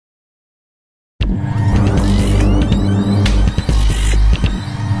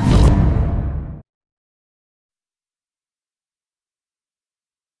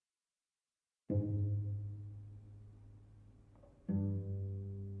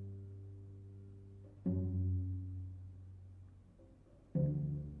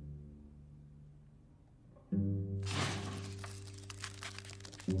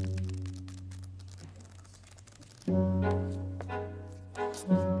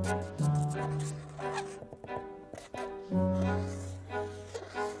I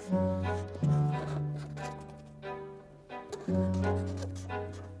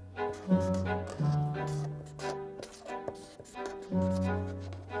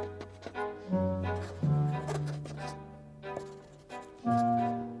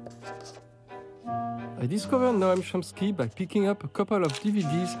discovered Noam Chomsky by picking up a couple of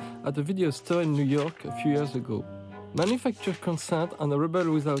DVDs at a video store in New York a few years ago. Manufactured Consent and A Rebel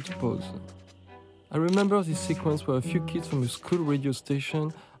Without a Pause. I remember this sequence where a few kids from a school radio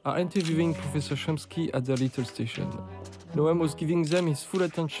station are interviewing Professor Chomsky at their little station. Noam was giving them his full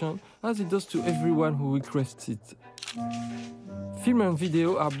attention, as he does to everyone who requests it. Film and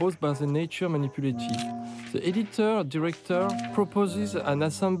video are both by their nature manipulative. The editor-director proposes an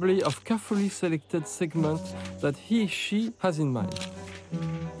assembly of carefully selected segments that he/she has in mind.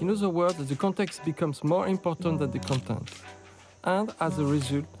 In other words, the context becomes more important than the content. And as a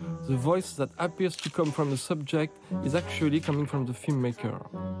result, the voice that appears to come from the subject is actually coming from the filmmaker.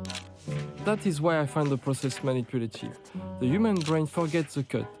 That is why I find the process manipulative. The human brain forgets the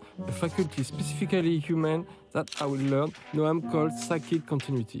cut, a faculty specifically human that I will learn Noam called psychic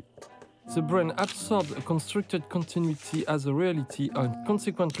continuity. The brain absorbs a constructed continuity as a reality and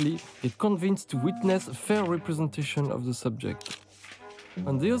consequently is convinced to witness a fair representation of the subject.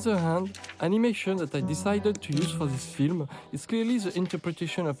 On the other hand, animation that I decided to use for this film is clearly the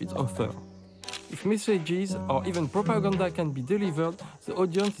interpretation of its author. If messages or even propaganda can be delivered, the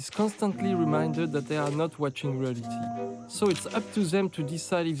audience is constantly reminded that they are not watching reality. So it's up to them to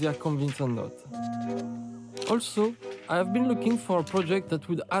decide if they are convinced or not. Also, I have been looking for a project that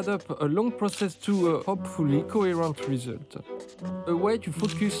would add up a long process to a hopefully coherent result. A way to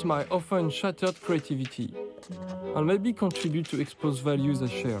focus my often shattered creativity, and maybe contribute to expose values I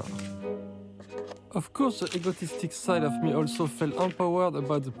share. Of course, the egotistic side of me also felt empowered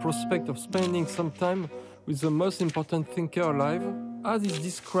about the prospect of spending some time with the most important thinker alive, as is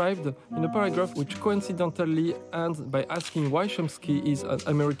described in a paragraph which coincidentally ends by asking why Chomsky is an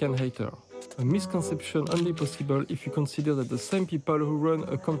American hater. A misconception only possible if you consider that the same people who run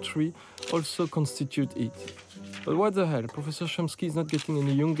a country also constitute it. But what the hell, Professor Chomsky is not getting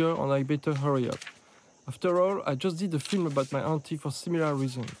any younger and I better hurry up. After all, I just did a film about my auntie for similar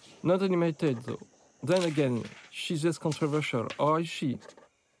reasons. Not animated though. Then again, she's less controversial, or is she?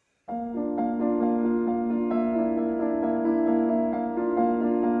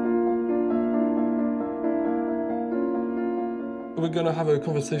 We're gonna have a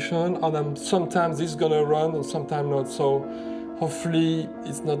conversation, and sometimes it's gonna run, and sometimes not. So hopefully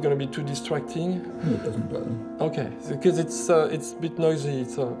it's not gonna be too distracting. No, it doesn't bother. Okay, because it's a bit noisy.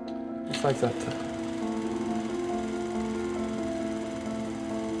 It's like that.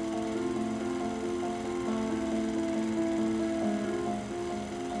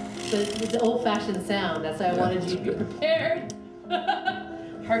 It's an old-fashioned sound. That's why I wanted you to be prepared.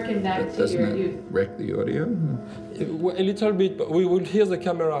 Harken back to your youth. Doesn't wreck the audio? A little bit, but we will hear the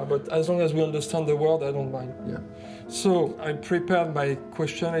camera, but as long as we understand the word, I don't mind. Yeah. So I prepared my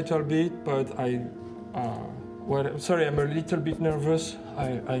question a little bit, but sorry, I'm a little bit nervous.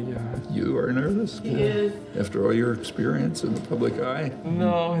 You are nervous? He is. After all your experience in the public eye?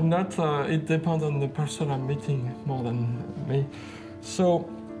 No, not. It depends on the person I'm meeting more than me. So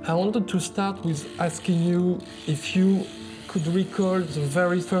I wanted to start with asking you if you could recall the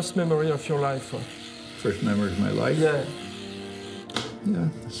very first memory of your life. First memory of my life? Yeah. Yeah,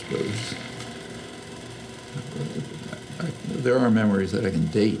 I suppose. There are memories that I can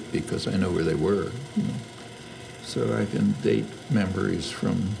date because I know where they were. You know. So I can date memories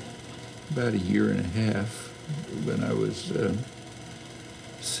from about a year and a half when I was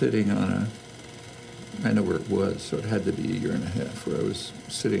sitting on a, I know where it was, so it had to be a year and a half, where I was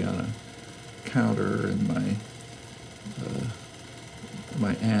sitting on a counter and my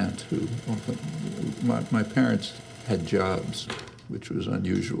aunt, who, my parents had jobs, which was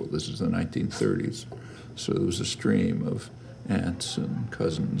unusual. This is the 1930s. So there was a stream of aunts and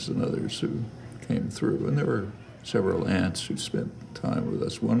cousins and others who came through. And there were several aunts who spent time with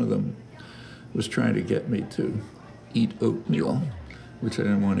us. One of them was trying to get me to eat oatmeal, which I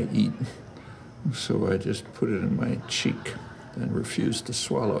didn't want to eat. So I just put it in my cheek and refused to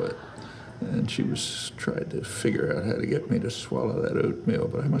swallow it. And she was trying to figure out how to get me to swallow that oatmeal,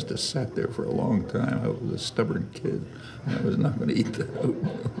 but I must have sat there for a long time. I was a stubborn kid, and I was not going to eat the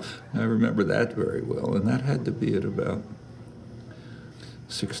oatmeal. I remember that very well, and that had to be at about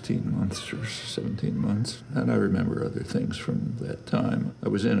 16 months or 17 months. And I remember other things from that time. I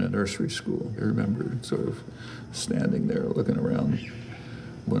was in a nursery school. I remember sort of standing there looking around,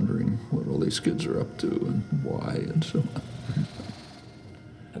 wondering what all these kids are up to and why and so on.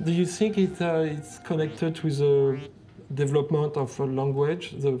 Do you think it's connected with the development of a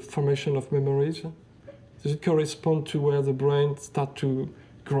language, the formation of memories? Does it correspond to where the brain starts to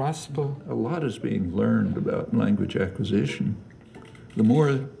grasp? A lot is being learned about language acquisition. The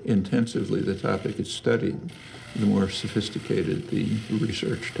more intensively the topic is studied, the more sophisticated the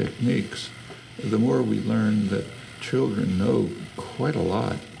research techniques, the more we learn that children know quite a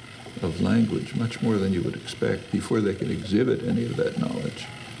lot of language, much more than you would expect, before they can exhibit any of that knowledge.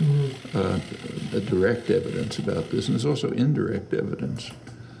 Direct evidence about this, and there's also indirect evidence.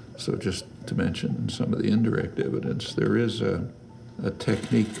 So just to mention some of the indirect evidence, there is a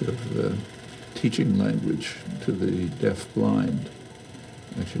technique of teaching language to the deaf-blind.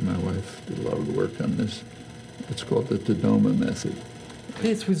 Actually, my wife did a lot of the work on this. It's called the Tadoma method.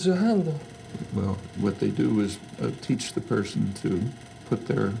 It's with the hand. Well, what they do is teach the person to put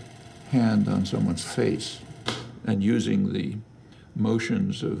their hand on someone's face, and using the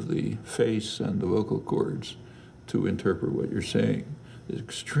motions of the face and the vocal cords to interpret what you're saying.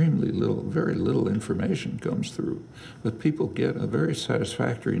 Extremely little, very little information comes through, but people get a very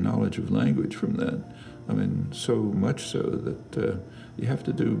satisfactory knowledge of language from that. I mean, so much so that you have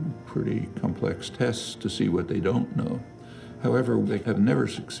to do pretty complex tests to see what they don't know. However, they have never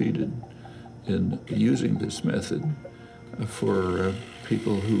succeeded in using this method for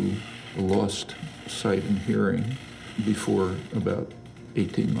people who lost sight and hearing before about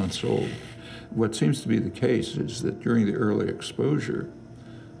 18 months old. What seems to be the case is that during the early exposure,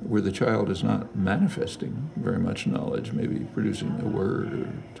 where the child is not manifesting very much knowledge, maybe producing a word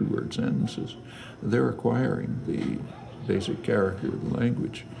or two-word sentences, they're acquiring the basic character of the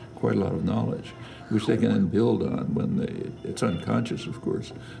language, quite a lot of knowledge, which they can then build on when it's unconscious, of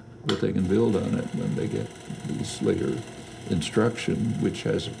course, but they can build on it when they get this later instruction, which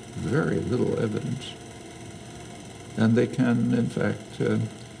has very little evidence. And they can, in fact,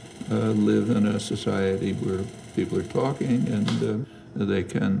 live in a society where people are talking and they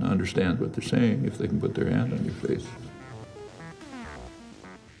can understand what they're saying if they can put their hand on your face.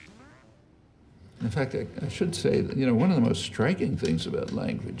 In fact, I should say that, one of the most striking things about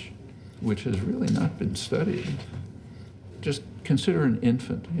language, which has really not been studied, just consider an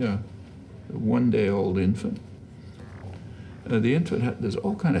infant, a one-day-old infant. The infant, there's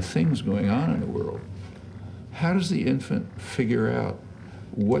all kind of things going on in the world. How does the infant figure out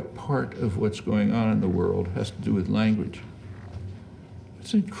what part of what's going on in the world has to do with language?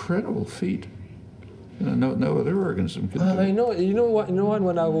 It's an incredible feat. No other organism can do it. I know. You know what?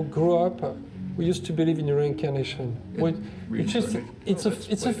 When I grew up, we used to believe in reincarnation.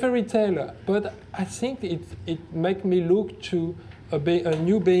 It's a fairy tale, but I think it makes me look to a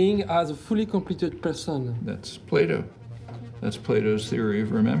new being as a fully completed person. That's Plato. That's Plato's theory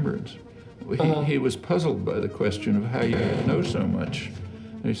of remembrance. He was puzzled by the question of how you know so much.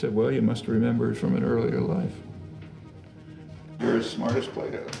 And he said, well, you must remember it from an earlier life. You're as smart as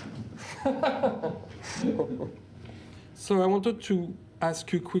Plato. So I wanted to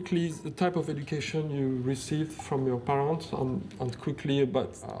ask you quickly the type of education you received from your parents and quickly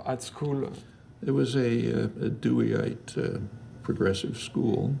about at school. It was a Deweyite progressive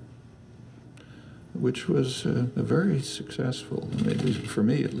school, which was very successful. I mean, for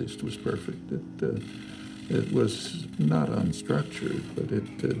me, at least, was perfect. It was not unstructured, but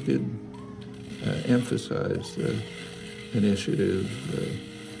it did emphasize initiative,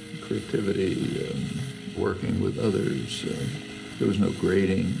 creativity, working with others. There was no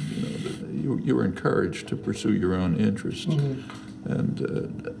grading. You were encouraged to pursue your own interests,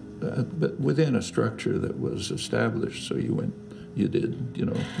 but within a structure that was established. So you did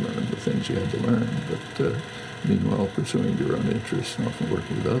learn the things you had to learn, but meanwhile pursuing your own interests and often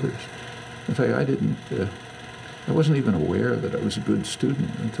working with others. In fact, I wasn't even aware that I was a good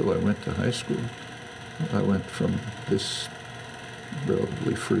student until I went to high school. I went from this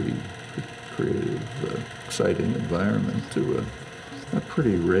relatively free, creative, exciting environment to a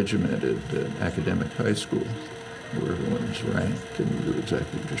pretty regimented academic high school where everyone's ranked and you do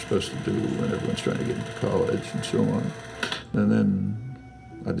exactly what you're supposed to do when everyone's trying to get into college and so on. And then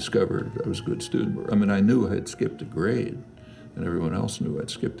I discovered I was a good student. I mean, I knew I had skipped a grade, and everyone else knew I'd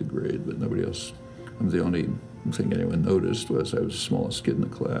skipped a grade, but nobody else. The only thing anyone noticed was I was the smallest kid in the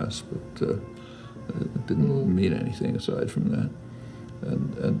class, but it didn't mean anything aside from that.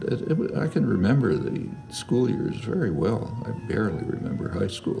 And I can remember the school years very well. I barely remember high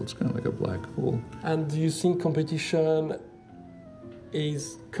school. It's kind of like a black hole. And do you think competition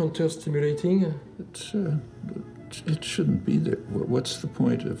is counter-stimulating? It shouldn't be there. What's the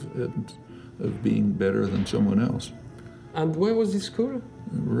point of being better than someone else? And where was this school?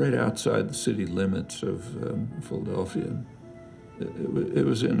 Right outside the city limits of Philadelphia. it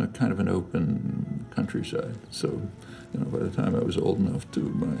was in a kind of an open countryside. So, by the time I was old enough to,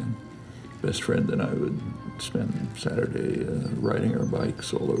 my best friend and I would spend Saturday riding our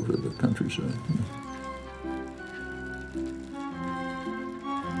bikes all over the countryside.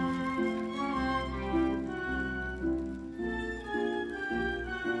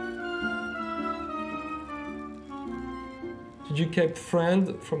 Did you keep friends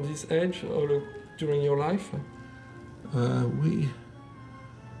from this age or during your life? We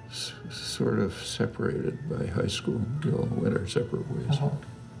sort of separated by high school. We all went our separate ways.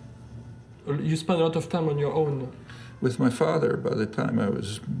 You spent a lot of time on your own? With my father, by the time I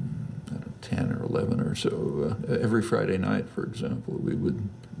was 10 or 11 or so, every Friday night, for example, we would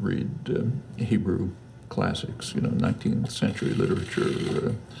read Hebrew classics, 19th century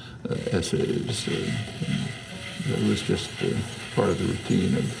literature, essays. It was just part of the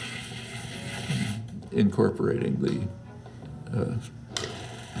routine of incorporating the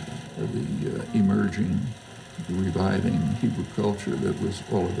emerging, reviving Hebrew culture that was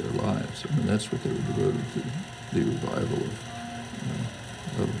all of their lives. I mean, that's what they were devoted to, the revival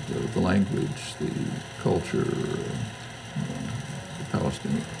of the language, the culture, the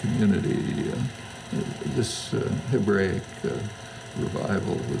Palestinian community. This Hebraic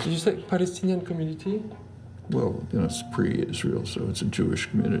revival was... Did you say Palestinian community? Well, it's pre-Israel, so it's a Jewish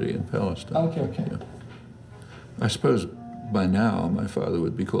community in Palestine. Okay. Yeah. I suppose by now my father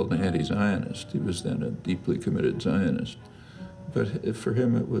would be called an anti-Zionist. He was then a deeply committed Zionist. But for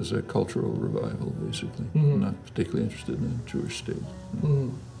him it was a cultural revival, basically. Not particularly interested in the Jewish state.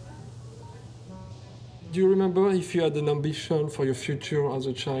 Do you remember if you had an ambition for your future as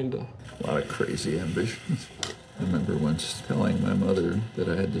a child? A lot of crazy ambitions. I remember once telling my mother that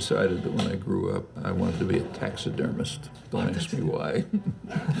I had decided that when I grew up, I wanted to be a taxidermist. Don't ask me why.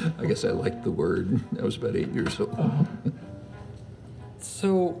 I guess I liked the word. I was about 8 years old.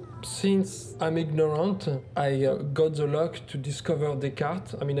 So, since I'm ignorant, I got the luck to discover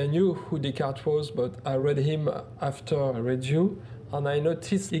Descartes. I mean, I knew who Descartes was, but I read him after I read you. And I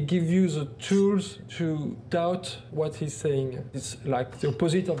noticed he gives you the tools to doubt what he's saying. It's like the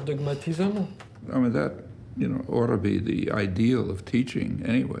opposite of dogmatism. I mean, that ought to be the ideal of teaching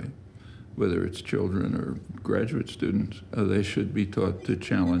anyway, whether it's children or graduate students. They should be taught to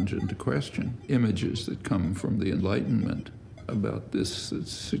challenge and to question images that come from the Enlightenment about this, that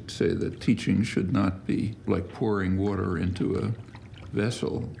say that teaching should not be like pouring water into a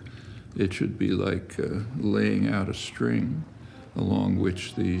vessel. It should be like laying out a string along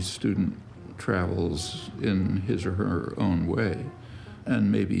which the student travels in his or her own way,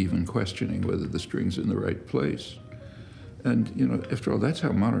 and maybe even questioning whether the string's in the right place. And, after all, that's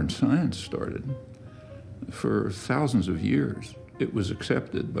how modern science started. For thousands of years, it was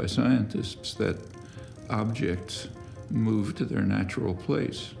accepted by scientists that objects move to their natural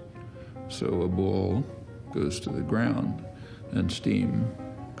place. So a ball goes to the ground and steam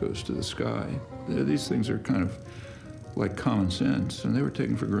goes to the sky. These things are kind of like common sense, and they were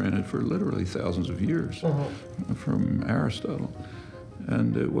taken for granted for literally thousands of years from Aristotle.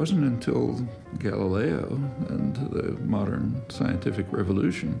 And it wasn't until Galileo and the modern scientific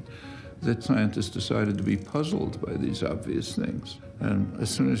revolution that scientists decided to be puzzled by these obvious things. And as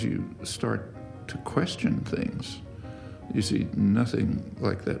soon as you start to question things, you see nothing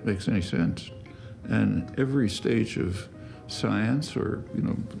like that makes any sense. And every stage of science, or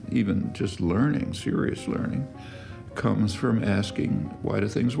even just learning, serious learning, comes from asking, why do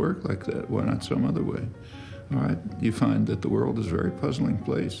things work like that? Why not some other way? All right, you find that the world is a very puzzling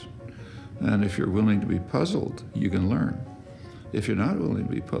place. And if you're willing to be puzzled, you can learn. If you're not willing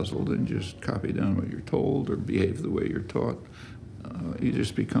to be puzzled and just copy down what you're told or behave the way you're taught, you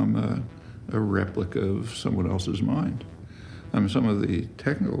just become a replica of someone else's mind. Some of the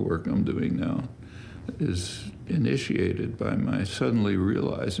technical work I'm doing now is initiated by my suddenly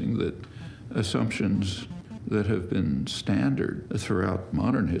realizing that assumptions that have been standard throughout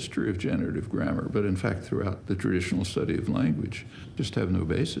modern history of generative grammar, but in fact throughout the traditional study of language, just have no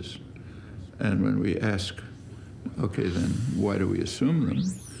basis. And when we ask, okay, then why do we assume them?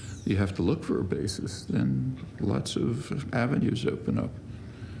 You have to look for a basis. Then lots of avenues open up.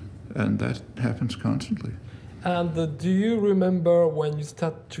 And that happens constantly. And do you remember when you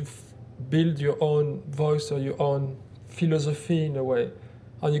start to build your own voice or your own philosophy in a way?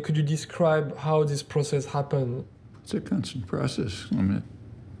 And could you describe how this process happened? It's a constant process. It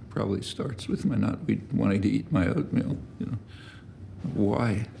probably starts with my not wanting to eat my oatmeal.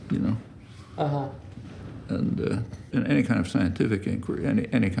 Why? And in any kind of scientific inquiry,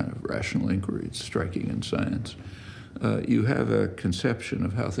 any kind of rational inquiry, it's striking in science. You have a conception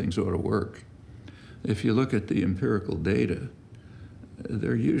of how things ought to work. If you look at the empirical data,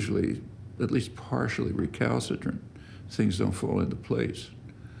 they're usually at least partially recalcitrant. Things don't fall into place.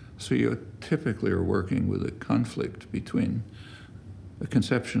 So you typically are working with a conflict between a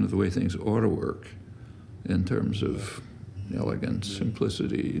conception of the way things ought to work in terms of elegance,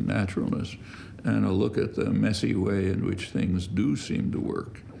 simplicity, naturalness, and a look at the messy way in which things do seem to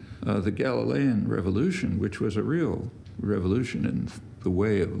work. The Galilean revolution, which was a real revolution in the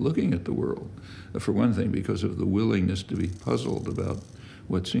way of looking at the world, for one thing, because of the willingness to be puzzled about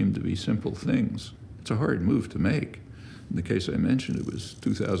what seemed to be simple things. It's a hard move to make. In the case I mentioned, it was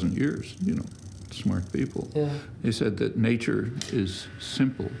 2,000 years, smart people. Yeah. They said that nature is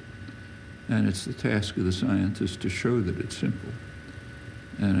simple, and it's the task of the scientist to show that it's simple.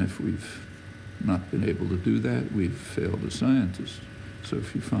 And if we've not been able to do that, we've failed as scientists. So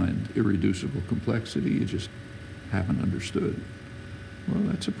if you find irreducible complexity, you just haven't understood. Well,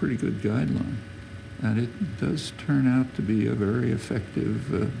 that's a pretty good guideline. And it does turn out to be a very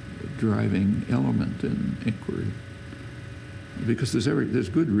effective driving element in inquiry. Because there's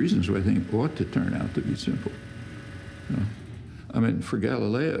good reasons why I think ought to turn out to be simple. I mean, for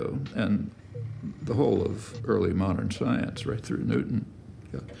Galileo and the whole of early modern science, right through Newton,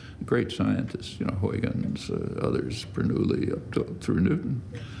 great scientists, Huygens, others, Bernoulli, through Newton.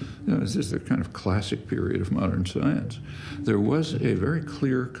 It's just a kind of classic period of modern science. There was a very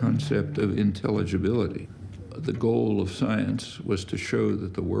clear concept of intelligibility. The goal of science was to show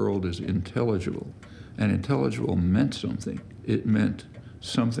that the world is intelligible. And intelligible meant something. It meant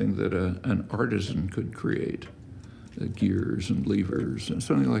something that an artisan could create, gears and levers, and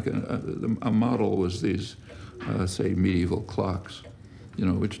something like a model was these, say, medieval clocks,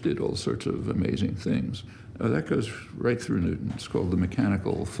 which did all sorts of amazing things. That goes right through Newton. It's called the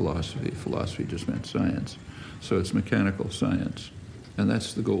mechanical philosophy. Philosophy just meant science. So it's mechanical science, and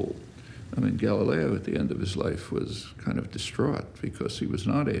that's the goal. I mean, Galileo at the end of his life was kind of distraught because he was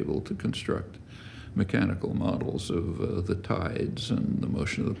not able to construct mechanical models of the tides and the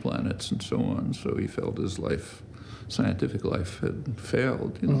motion of the planets and so on. So he felt his scientific life had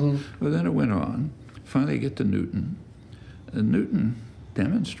failed. But then it went on. Finally, you get to Newton. And Newton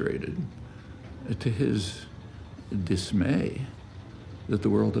demonstrated, to his dismay, that the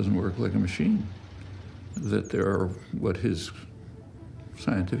world doesn't work like a machine, that there are what his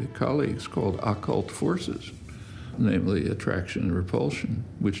scientific colleagues called occult forces, namely attraction and repulsion,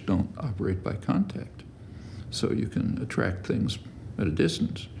 which don't operate by contact. So you can attract things at a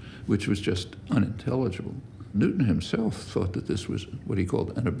distance, which was just unintelligible. Newton himself thought that this was what he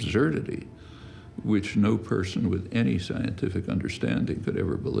called an absurdity, which no person with any scientific understanding could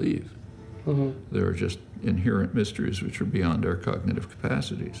ever believe. There are just inherent mysteries which are beyond our cognitive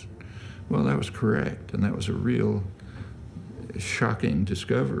capacities. Well, that was correct, and that was a real shocking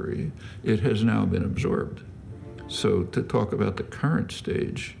discovery. It has now been absorbed. So to talk about the current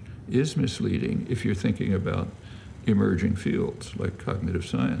stage is misleading if you're thinking about emerging fields like cognitive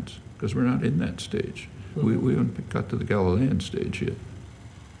science, because we're not in that stage. We haven't got to the Galilean stage yet.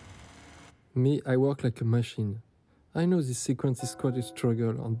 Me, I work like a machine. I know this sequence is quite a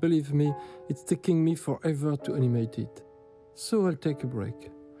struggle, and believe me, it's taking me forever to animate it. So I'll take a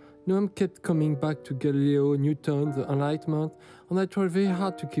break. Noam kept coming back to Galileo, Newton, the Enlightenment, and I tried very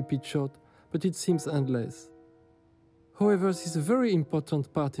hard to keep it short, but it seems endless. However, this is a very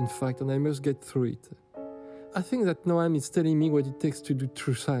important part, in fact, and I must get through it. I think that Noam is telling me what it takes to do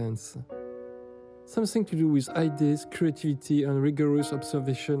true science. Something to do with ideas, creativity, and rigorous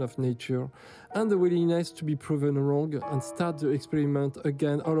observation of nature, and the willingness to be proven wrong and start the experiment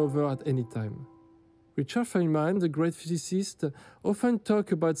again all over at any time. Richard Feynman, the great physicist, often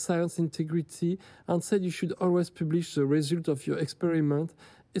talked about science integrity and said you should always publish the result of your experiment,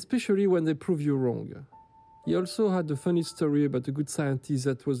 especially when they prove you wrong. He also had a funny story about a good scientist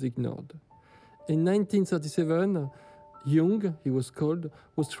that was ignored. In 1937, Jung, he was called,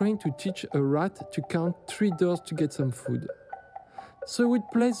 was trying to teach a rat to count 3 doors to get some food. So he would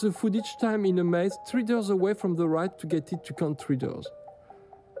place the food each time in a maze 3 doors away from the rat to get it to count 3 doors.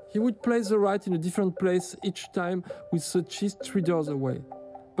 He would place the rat in a different place each time with the cheese 3 doors away.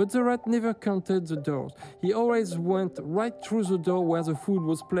 But the rat never counted the doors. He always went right through the door where the food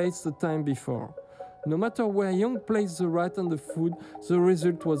was placed the time before. No matter where Jung placed the rat and the food, the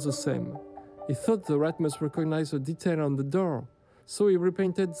result was the same. He thought the rat must recognize a detail on the door, so he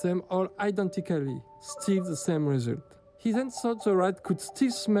repainted them all identically, still the same result. He then thought the rat could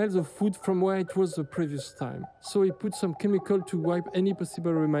still smell the food from where it was the previous time, so he put some chemical to wipe any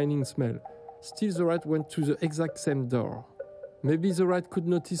possible remaining smell. Still the rat went to the exact same door. Maybe the rat could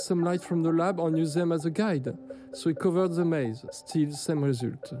notice some light from the lab and use them as a guide, so he covered the maze, still the same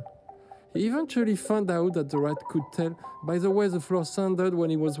result. He eventually found out that the rat could tell by the way the floor sounded when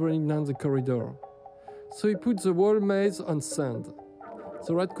he was running down the corridor. So he put the whole maze on sand.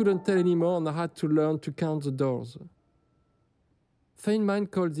 The rat couldn't tell anymore and had to learn to count the doors. Feynman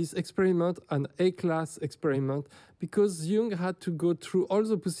called this experiment an A-class experiment because Jung had to go through all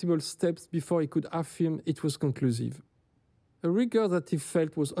the possible steps before he could affirm it was conclusive. A rigor that he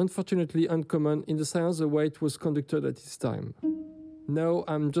felt was unfortunately uncommon in the science the way it was conducted at his time. Now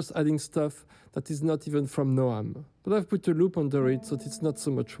I'm just adding stuff that is not even from Noam, but I've put a loop under it so that it's not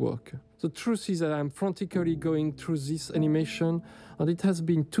so much work. The truth is that I'm frantically going through this animation, and it has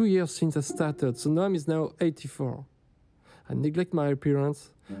been 2 years since I started, so Noam is now 84. I neglect my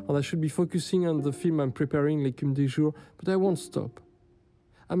appearance, and I should be focusing on the film I'm preparing, L'écume des jours, but I won't stop.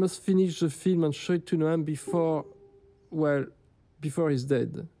 I must finish the film and show it to Noam before he's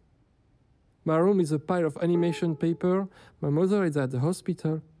dead. My room is a pile of animation paper, my mother is at the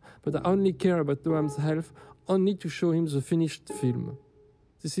hospital, but I only care about Noam's health, only to show him the finished film.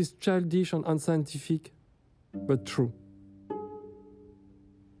 This is childish and unscientific, but true.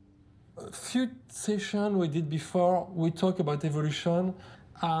 A few sessions we did before, we talked about evolution,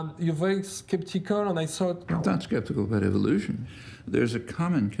 and you're very skeptical, and I thought... I'm not skeptical about evolution. There's a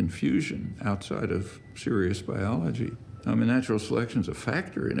common confusion outside of serious biology. I mean, natural selection is a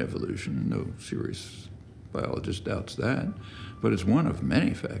factor in evolution. No serious biologist doubts that. But it's one of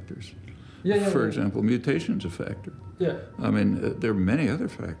many factors. For example, mutation's a factor. I mean, there are many other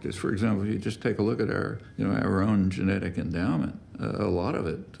factors. For example, if you just take a look at our own genetic endowment, a lot of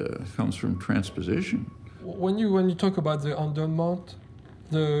it comes from transposition. When you talk about the endowment,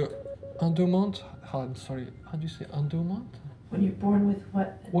 how do you say endowment? When you're born with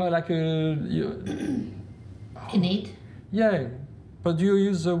what? Well, like innate? Yeah, but do you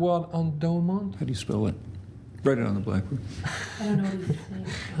use the word endowment? How do you spell it? Write it on the blackboard. I don't know what you're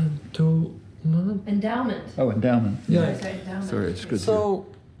saying. Endowment? Endowment. Oh, endowment. Yeah. Sorry, endowment. Sorry, it's good. So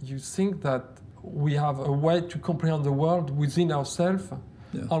you think that we have a way to comprehend the world within ourselves,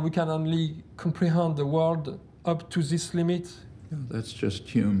 and we can only comprehend the world up to this limit? Yeah, that's just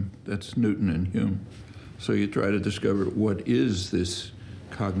Hume. That's Newton and Hume. So you try to discover what is this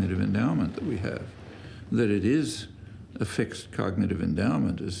cognitive endowment that we have. That it is a fixed cognitive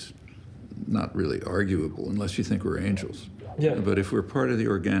endowment is not really arguable unless you think we're angels. Yeah. But if we're part of the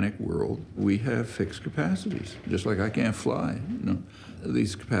organic world, we have fixed capacities. Just like I can't fly.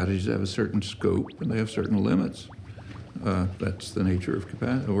 These capacities have a certain scope and they have certain limits. That's the nature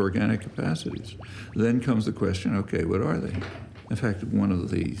of organic capacities. Then comes the question, okay, what are they? In fact, one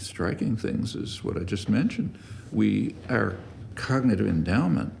of the striking things is what I just mentioned. Our cognitive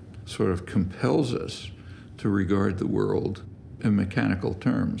endowment sort of compels us to regard the world in mechanical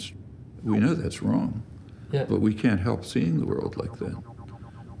terms. We know that's wrong, but we can't help seeing the world like that.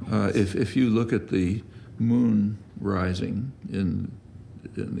 If you look at the moon rising in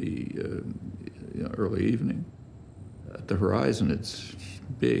the early evening, at the horizon it's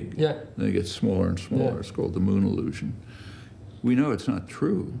big, then it gets smaller and smaller. It's called the moon illusion. We know it's not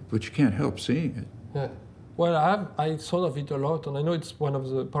true, but you can't help seeing it. Yeah. Well, I thought of it a lot, and I know it's one of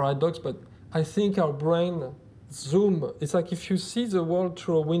the paradox, but I think our brain zoom. It's like if you see the world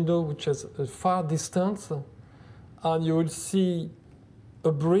through a window which has a far distance, and you will see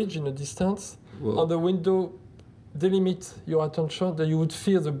a bridge in the distance, and the window delimit your attention, then you would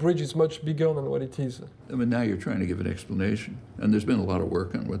feel the bridge is much bigger than what it is. I mean, now you're trying to give an explanation, and there's been a lot of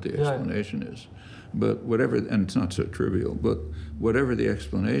work on what the explanation is. But whatever, and it's not so trivial, but whatever the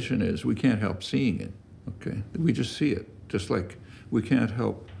explanation is, we can't help seeing it, okay? We just see it, just like we can't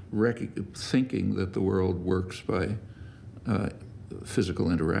help thinking that the world works by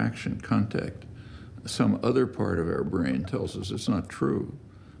physical interaction, contact. Some other part of our brain tells us it's not true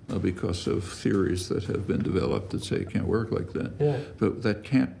because of theories that have been developed that say it can't work like that. But that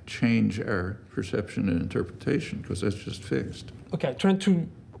can't change our perception and interpretation because that's just fixed. Okay, trying to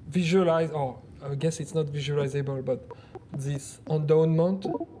visualize, or I guess it's not visualizable, but this endowment.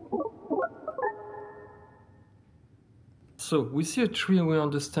 So we see a tree and we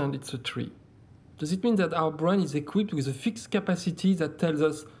understand it's a tree. Does it mean that our brain is equipped with a fixed capacity that tells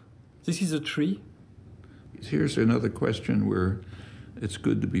us this is a tree? Here's another question where it's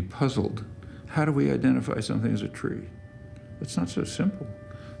good to be puzzled. How do we identify something as a tree? It's not so simple.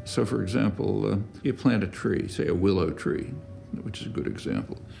 So for example, you plant a tree, say a willow tree, which is a good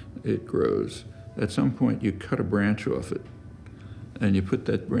example. It grows. At some point you cut a branch off it and you put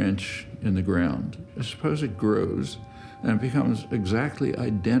that branch in the ground. Suppose it grows and it becomes exactly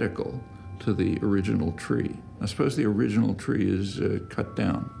identical to the original tree. I suppose the original tree is cut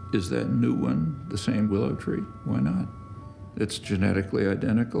down. Is that new one the same willow tree? Why not? It's genetically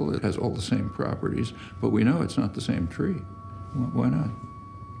identical. It has all the same properties, but we know it's not the same tree. Why not?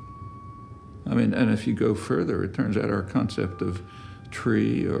 I mean, and if you go further, it turns out our concept of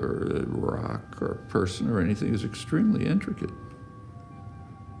tree or rock or person or anything is extremely intricate.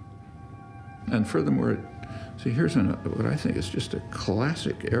 And furthermore, see, here's what I think is just a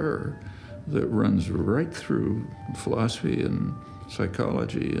classic error that runs right through philosophy and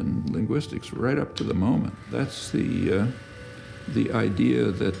psychology and linguistics right up to the moment. That's the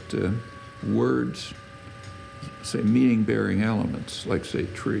idea that words, say, meaning-bearing elements, like, say,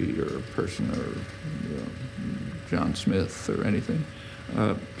 tree or a person or John Smith or anything,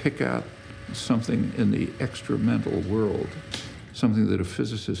 pick out something in the extra-mental world, something that a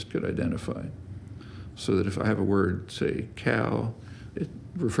physicist could identify. So that if I have a word, say, cow, it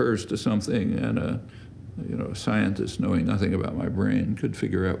refers to something, and a scientist knowing nothing about my brain could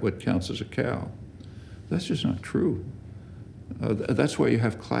figure out what counts as a cow. That's just not true. That's why you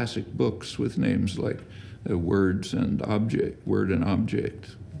have classic books with names like Words and Object, Word and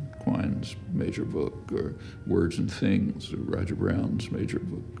Object, Quine's major book, or Words and Things, Roger Brown's major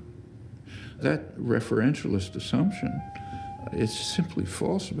book. That referentialist assumption is simply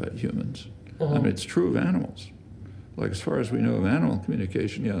false about humans. I mean, it's true of animals. Like, as far as we know of animal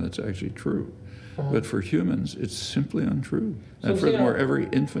communication, yeah, that's actually true. But for humans, it's simply untrue. And furthermore, every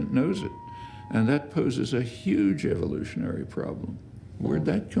infant knows it. And that poses a huge evolutionary problem. Where'd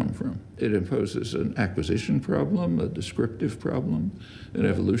that come from? It imposes an acquisition problem, a descriptive problem, an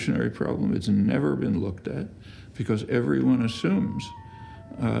evolutionary problem. It's never been looked at because everyone assumes,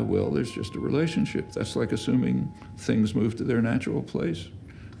 well, there's just a relationship. That's like assuming things move to their natural place.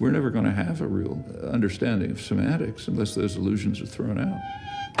 We're never going to have a real understanding of semantics unless those illusions are thrown out.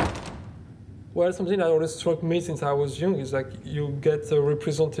 Well, something that always struck me since I was young is like you get a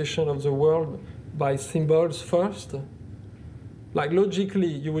representation of the world by symbols first. Like logically,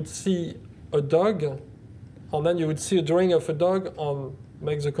 you would see a dog, and then you would see a drawing of a dog and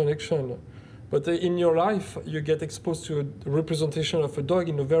make the connection. But in your life, you get exposed to a representation of a dog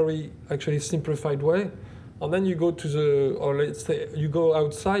in a very actually simplified way. And then you go to or let's say you go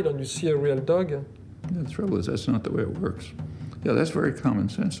outside and you see a real dog. Yeah, the trouble is that's not the way it works. Yeah, that's very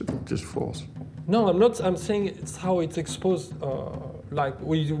commonsensical, just false. No, I'm not. I'm saying it's how it's exposed.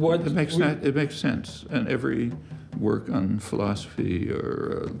 It makes sense, and every work on philosophy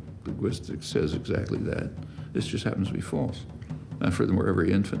or linguistics says exactly that. This just happens to be false, and furthermore,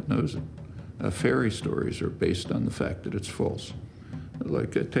 every infant knows it. Fairy stories are based on the fact that it's false.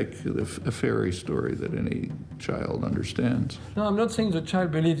 Like, take a fairy story that any child understands. No, I'm not saying the child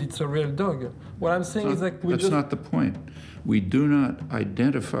believes it's a real dog. What I'm saying is that that's not the point. We do not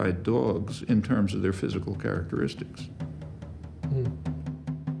identify dogs in terms of their physical characteristics.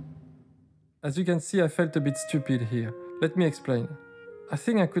 As you can see, I felt a bit stupid here. Let me explain. I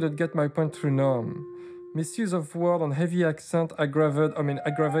think I couldn't get my point through Noam. Misuse of word and heavy accent aggravated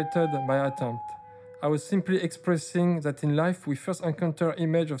my attempt. I was simply expressing that in life we first encounter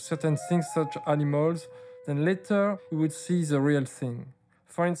image of certain things such as animals, then later we would see the real thing.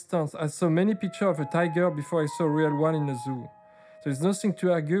 For instance, I saw many pictures of a tiger before I saw a real one in a zoo. There is nothing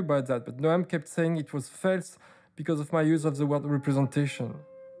to argue about that, but Noam kept saying it was false because of my use of the word representation.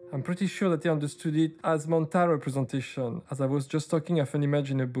 I'm pretty sure that he understood it as mental representation, as I was just talking of an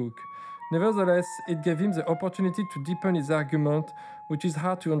image in a book. Nevertheless, it gave him the opportunity to deepen his argument, which is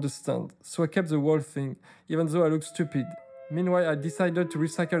hard to understand, so I kept the whole thing, even though I looked stupid. Meanwhile, I decided to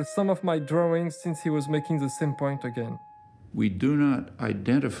recycle some of my drawings since he was making the same point again. We do not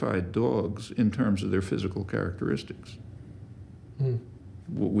identify dogs in terms of their physical characteristics.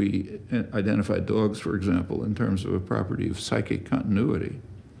 We identify dogs, for example, in terms of a property of psychic continuity.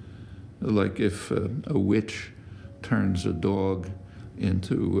 Like if a witch turns a dog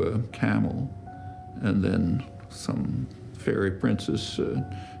into a camel, and then some fairy princess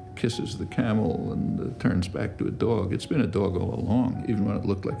kisses the camel and turns back to a dog. It's been a dog all along, even when it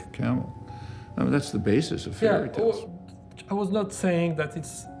looked like a camel. I mean, that's the basis of fairy tales. I was not saying that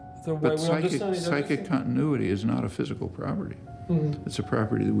it's the way we understand it. Psychic continuity is not a physical property. It's a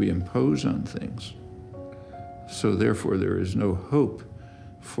property that we impose on things. So therefore, there is no hope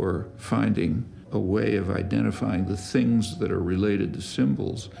for finding a way of identifying the things that are related to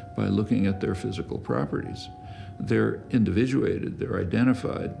symbols by looking at their physical properties. They're individuated, they're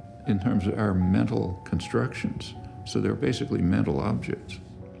identified in terms of our mental constructions. So they're basically mental objects.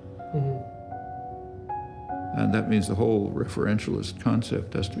 And that means the whole referentialist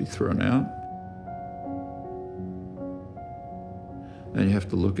concept has to be thrown out. And you have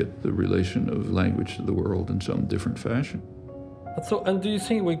to look at the relation of language to the world in some different fashion. So, and do you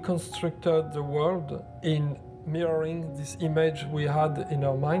think we constructed the world in mirroring this image we had in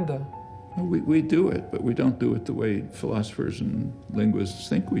our mind? We do it, but we don't do it the way philosophers and linguists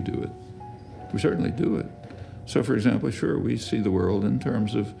think we do it. We certainly do it. So, for example, sure, we see the world in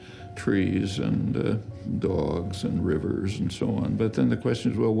terms of trees and dogs and rivers and so on. But then the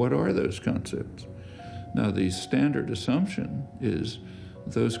question is, well, what are those concepts? Now, the standard assumption is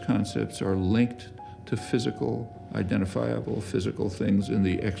those concepts are linked to physical, identifiable physical things in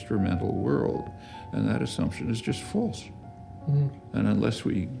the extramental world. And that assumption is just false. And unless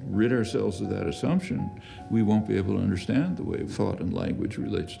we rid ourselves of that assumption, we won't be able to understand the way thought and language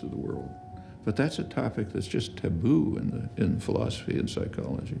relates to the world. But that's a topic that's just taboo in philosophy and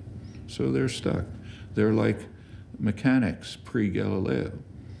psychology. So they're stuck. They're like mechanics pre-Galileo,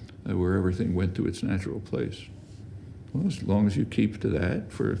 where everything went to its natural place. Well, as long as you keep to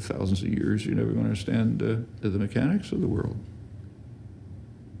that for thousands of years, you're never going to understand the mechanics of the world.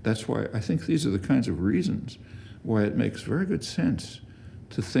 That's why I think these are the kinds of reasons why it makes very good sense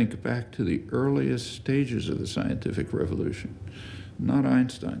to think back to the earliest stages of the scientific revolution. Not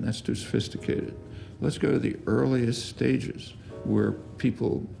Einstein, that's too sophisticated. Let's go to the earliest stages where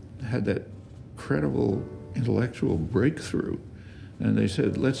people had that credible intellectual breakthrough, and they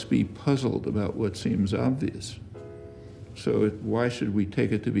said, let's be puzzled about what seems obvious. So why should we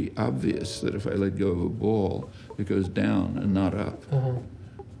take it to be obvious that if I let go of a ball, it goes down and not up?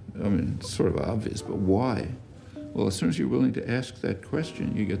 I mean, it's sort of obvious, but why? Well, as soon as you're willing to ask that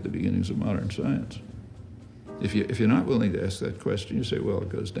question, you get the beginnings of modern science. If you're not willing to ask that question, you say, well, it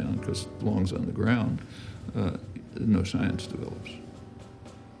goes down because it belongs on the ground. No science develops.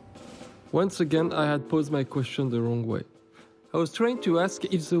 Once again, I had posed my question the wrong way. I was trying to ask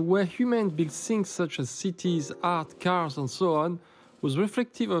if the way humans build things such as cities, art, cars, and so on was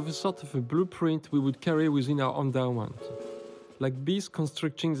reflective of a sort of a blueprint we would carry within our endowment, like bees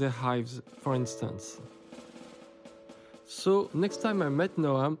constructing their hives, for instance. So, next time I met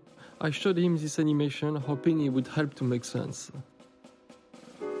Noam, I showed him this animation, hoping it would help to make sense.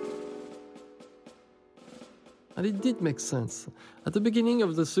 And it did make sense. At the beginning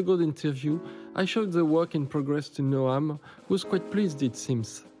of the second interview, I showed the work in progress to Noam, who was quite pleased, it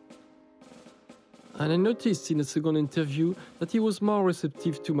seems. And I noticed in the second interview that he was more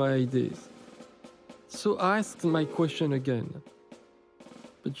receptive to my ideas. So I asked my question again.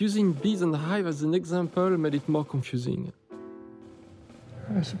 But using bees and hive as an example made it more confusing.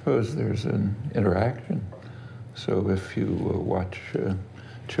 I suppose there's an interaction. So if you watch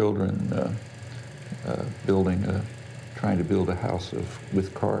children trying to build a house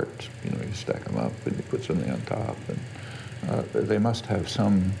with cards, you stack them up and you put something on top, and they must have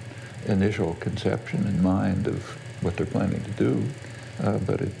some initial conception in mind of what they're planning to do,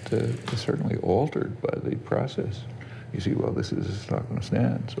 but it is certainly altered by the process. You see, well, this is not going to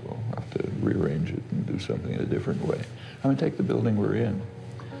stand, so I'll have to rearrange it and do something in a different way. I mean, take the building we're in.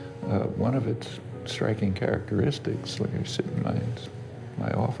 One of its striking characteristics, like I sit in my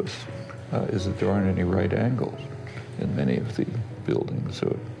office, is that there aren't any right angles in many of the buildings,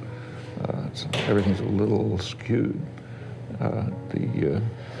 so everything's a little skewed. I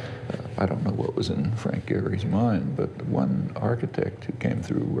don't know what was in Frank Gehry's mind, but one architect who came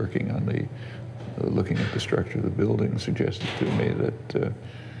through working on looking at the structure of the building suggested to me that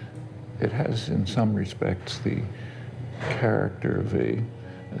it has, in some respects, the character of a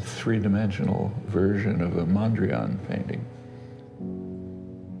three-dimensional version of a Mondrian painting.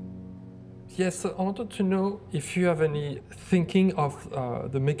 Yes, I wanted to know if you have any thinking of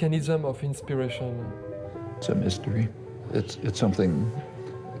the mechanism of inspiration. It's a mystery. It's something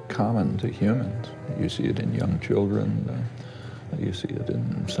common to humans. You see it in young children. You see it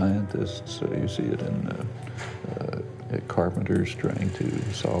in scientists. You see it in carpenters trying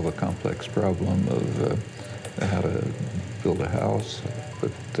to solve a complex problem of how to build a house.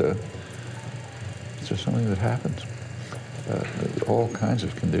 But it's just something that happens. All kinds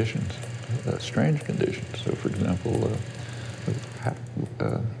of conditions. Strange conditions. So, for example,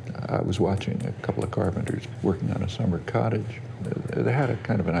 I was watching a couple of carpenters working on a summer cottage. They had a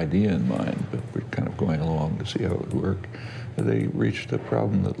kind of an idea in mind, but we're kind of going along to see how it would work. They reached a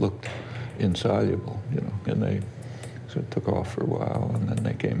problem that looked insoluble, and so it took off for a while, and then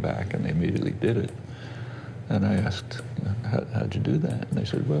they came back and they immediately did it. And I asked, how'd you do that? And they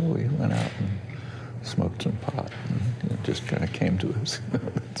said, well, we went out and smoked some pot, and it just kind of came to us.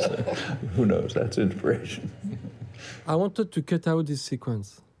 Who knows? That's inspiration. I wanted to cut out this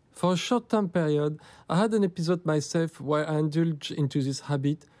sequence. For a short time period, I had an episode myself where I indulged into this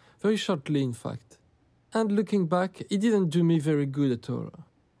habit, very shortly in fact. And looking back, it didn't do me very good at all.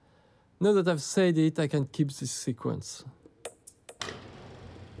 Now that I've said it, I can keep this sequence.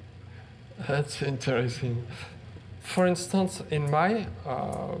 That's interesting. For instance, in my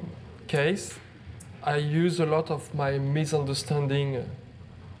case, I use a lot of my misunderstanding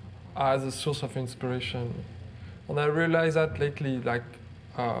as a source of inspiration. And I realize that lately,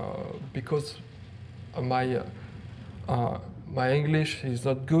 because my English is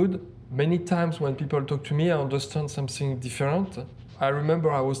not good, many times when people talk to me, I understand something different. I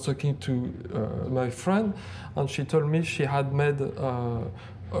remember I was talking to my friend, and she told me she had made a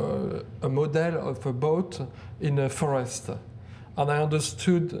model of a boat in a forest. And I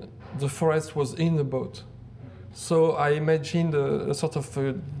understood the forest was in the boat. So I imagined a sort of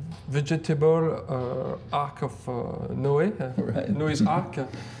a vegetable ark of Noé, right. Noé's Ark.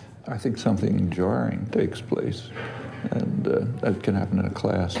 I think something jarring takes place, and that can happen in a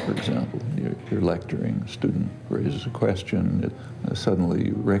class, for example. You're lecturing, a student raises a question, suddenly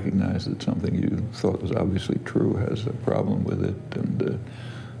you recognize that something you thought was obviously true has a problem with it, and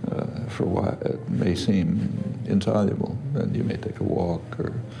for a while it may seem insoluble, and you may take a walk,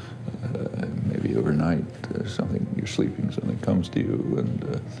 or maybe overnight, you're sleeping, something comes to you,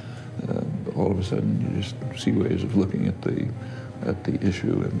 and all of a sudden you just see ways of looking at the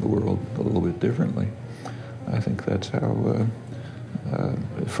issue and the world a little bit differently. I think that's how,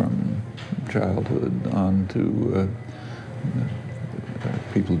 from childhood on to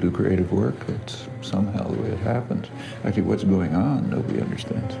people who do creative work, that's somehow the way it happens. Actually, what's going on, nobody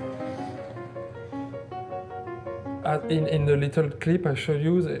understands. In the little clip I showed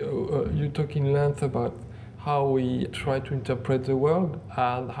you, you talk in length about how we try to interpret the world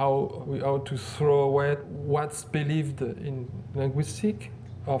and how we ought to throw away what's believed in linguistics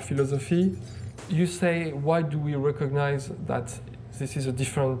or philosophy. You say, why do we recognize that this is a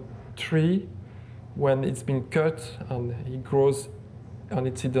different tree when it's been cut and it grows and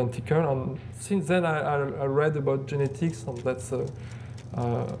it's identical? And since then I read about genetics, and that's a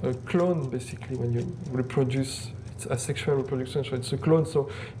clone, basically, when you reproduce. It's asexual reproduction, so it's a clone, so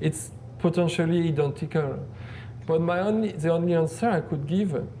it's potentially identical. But the only answer I could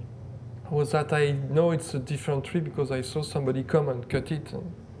give was that I know it's a different tree because I saw somebody come and cut it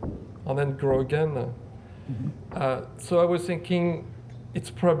and then grow again. Mm-hmm. So I was thinking it's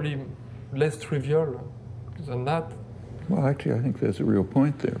probably less trivial than that. Well, actually, I think there's a real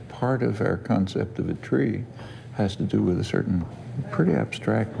point there. Part of our concept of a tree has to do with a certain pretty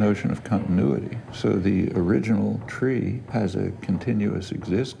abstract notion of continuity. So the original tree has a continuous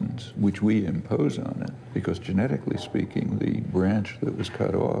existence, which we impose on it, because genetically speaking, the branch that was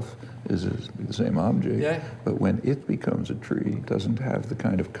cut off is the same object. Yeah. But when it becomes a tree, it doesn't have the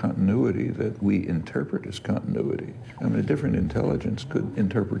kind of continuity that we interpret as continuity. I mean, a different intelligence could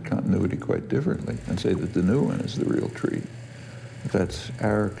interpret continuity quite differently and say that the new one is the real tree. That's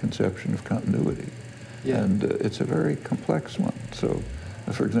our conception of continuity. Yeah. And it's a very complex one. So,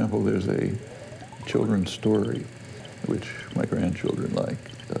 for example, there's a children's story which my grandchildren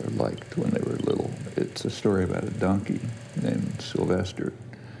liked when they were little. It's a story about a donkey named Sylvester,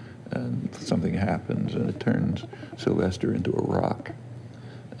 and something happens and it turns Sylvester into a rock.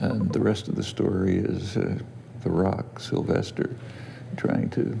 And the rest of the story is the rock, Sylvester, trying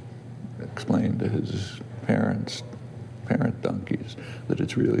to explain to his parent donkeys that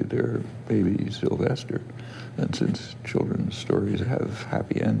it's really their baby Sylvester. And since children's stories have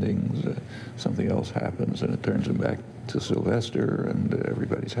happy endings, something else happens and it turns them back to Sylvester and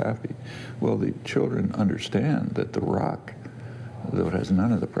everybody's happy. Well, the children understand that the rock, though it has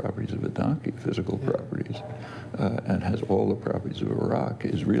none of the properties of a donkey, physical properties, and has all the properties of a rock,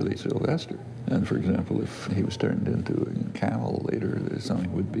 is really Sylvester. And for example, if he was turned into a camel later,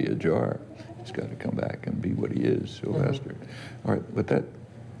 something would be ajar. He's got to come back and be what he is, Sylvester. Mm-hmm. All right, what that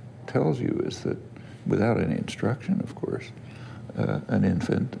tells you is that without any instruction, of course, an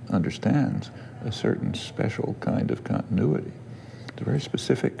infant understands a certain special kind of continuity. It's a very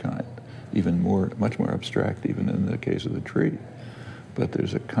specific kind, much more abstract even in the case of the tree. But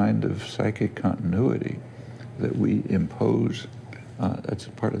there's a kind of psychic continuity that we impose, that's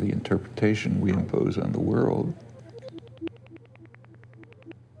part of the interpretation we impose on the world,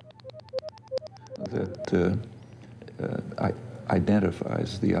 that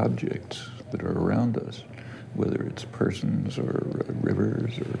identifies the objects that are around us, whether it's persons or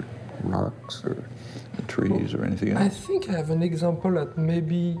rivers or rocks or trees or anything else. I think I have an example that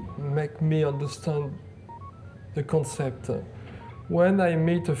maybe make me understand the concept. When I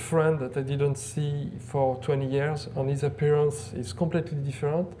meet a friend that I didn't see for 20 years and his appearance is completely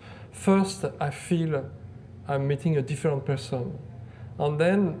different, first I feel I'm meeting a different person. And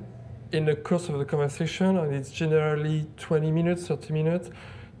then in the course of the conversation, and it's generally 20 minutes, 30 minutes,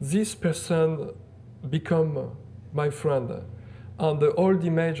 this person become my friend. And the old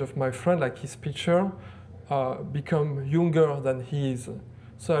image of my friend, like his picture, become younger than he is.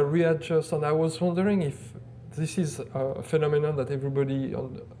 So I readjust, and I was wondering if this is a phenomenon that everybody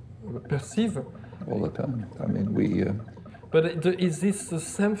perceive. All the time. I mean, we... But is this the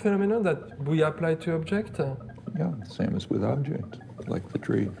same phenomenon that we apply to object? Yeah, same as with objects, like the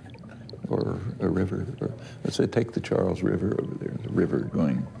tree or a river. Or, let's say take the Charles River over there, the river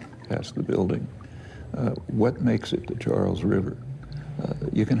going past the building. What makes it the Charles River?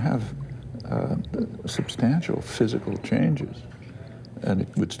 You can have substantial physical changes, and it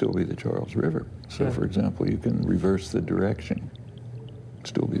would still be the Charles River. So, for example, you can reverse the direction,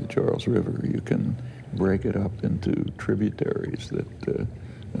 still be the Charles River. You can break it up into tributaries that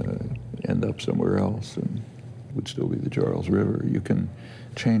end up somewhere else and would still be the Charles River. You can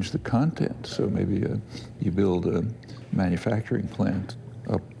change the content. So maybe you build a manufacturing plant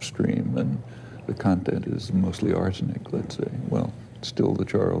upstream and the content is mostly arsenic, let's say. Well, it's still the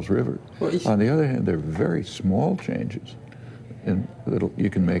Charles River. Well, on the other hand, there are very small changes that you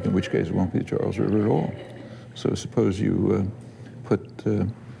can make, in which case it won't be the Charles River at all. So suppose you put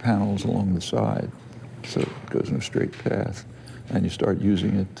panels along the side so it goes in a straight path, and you start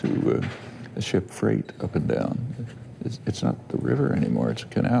using it to ship freight up and down. It's not the river anymore, it's a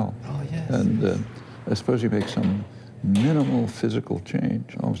canal. Oh, yes. And I suppose you make some minimal physical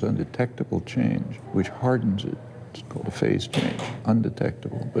change, almost undetectable change, which hardens it. It's called a phase change,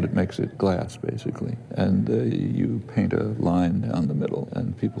 undetectable, but it makes it glass, basically. And you paint a line down the middle,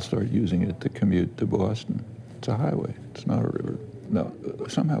 and people start using it to commute to Boston. It's a highway, it's not a river. No,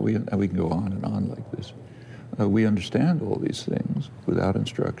 somehow we can go on and on like this. We understand all these things without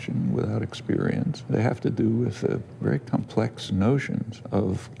instruction, without experience. They have to do with very complex notions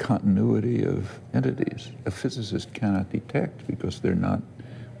of continuity of entities. A physicist cannot detect because they're not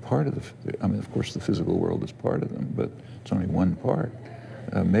part of I mean, of course, the physical world is part of them, but it's only one part.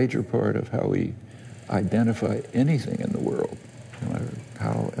 A major part of how we identify anything in the world, no matter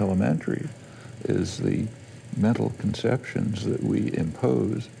how elementary, is the mental conceptions that we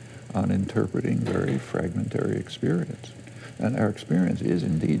impose on interpreting very fragmentary experience. And our experience is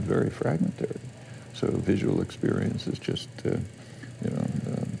indeed very fragmentary. So visual experience is just,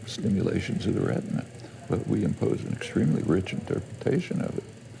 stimulations of the retina. But we impose an extremely rich interpretation of it,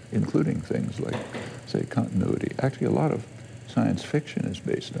 including things like, say, continuity. Actually, a lot of science fiction is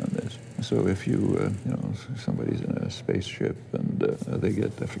based on this. So if somebody's in a spaceship and they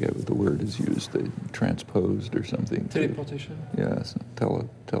get, I forget what the word is used, they transposed or something. Teleportation. Yes,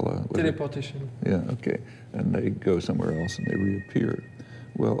 teleportation. Yeah, okay. And they go somewhere else and they reappear.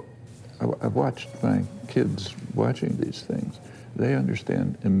 Well, I've watched my kids watching these things. They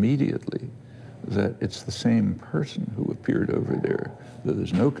understand immediately that it's the same person who appeared over there, that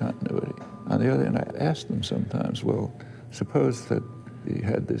there's no continuity. On the other hand, I ask them sometimes, well, suppose that he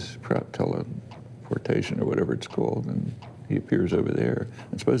had this teleportation or whatever it's called, and he appears over there,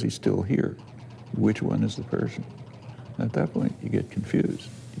 and suppose he's still here. Which one is the person? At that point, you get confused.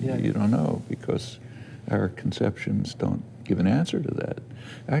 Yeah. You don't know, because our conceptions don't give an answer to that.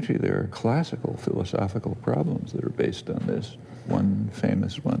 Actually, there are classical philosophical problems that are based on this. One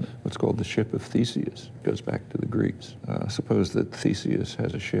famous one, what's called the ship of Theseus, goes back to the Greeks. Suppose that Theseus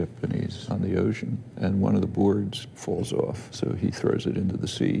has a ship and he's on the ocean, and one of the boards falls off, so he throws it into the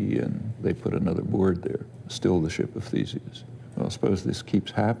sea, and they put another board there, still the ship of Theseus. Well, suppose this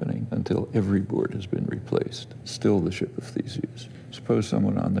keeps happening until every board has been replaced, still the ship of Theseus. Suppose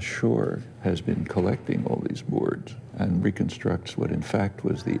someone on the shore has been collecting all these boards and reconstructs what in fact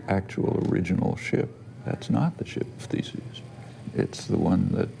was the actual original ship. That's not the ship of Theseus. It's the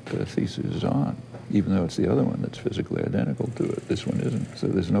one that Theseus is on, even though it's the other one that's physically identical to it. This one isn't. So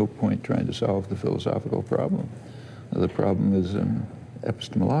there's no point trying to solve the philosophical problem. The problem is an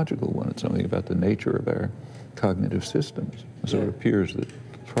epistemological one. It's something about the nature of our cognitive systems. So it appears that,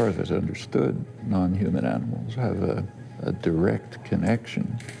 as far as I've understood, non-human animals have a direct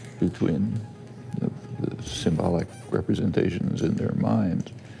connection between the symbolic representations in their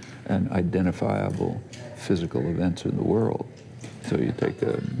minds and identifiable physical events in the world. So you take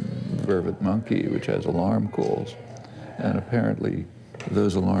a vervet monkey, which has alarm calls, and apparently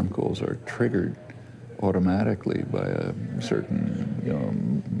those alarm calls are triggered automatically by a certain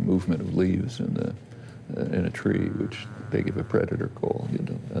movement of leaves in a tree, which they give a predator call,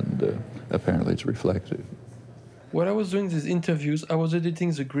 and apparently it's reflexive. While I was doing these interviews, I was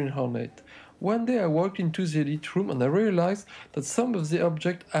editing The Green Hornet. One day I walked into the edit room and I realized that some of the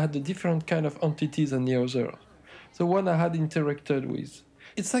objects had a different kind of entity than the other, the one I had interacted with.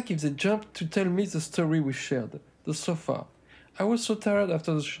 It's like if they jumped to tell me the story we shared, the sofa. I was so tired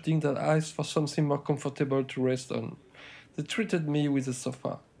after the shooting that I asked for something more comfortable to rest on. They treated me with a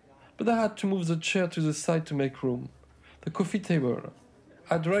sofa. But I had to move the chair to the side to make room. The coffee table.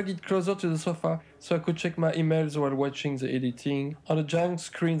 I dragged it closer to the sofa so I could check my emails while watching the editing on a giant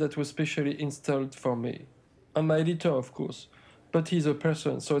screen that was specially installed for me. And my editor, of course. But he's a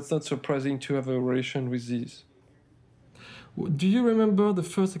person, so it's not surprising to have a relation with these. Do you remember the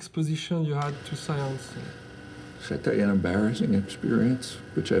first exposition you had to science? Should I tell you an embarrassing experience,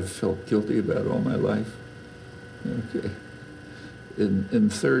 which I've felt guilty about all my life? Okay. In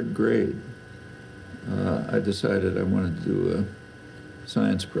third grade, I decided I wanted to do a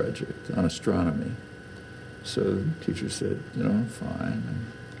science project on astronomy. So the teacher said, fine.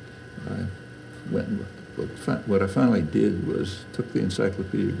 And I went. What I finally did was took the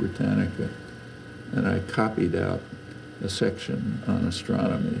Encyclopedia Britannica and I copied out a section on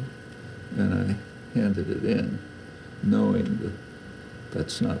astronomy and I handed it in, knowing that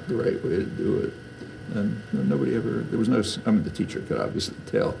that's not the right way to do it. And there was no, the teacher could obviously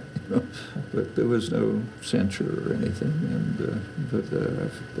tell, but there was no censure or anything. And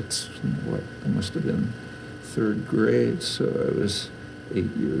that's what, I must have been third grade, so I was 8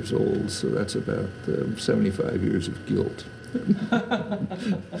 years old, so that's about 75 years of guilt.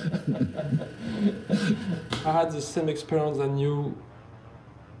 I had the same experience than you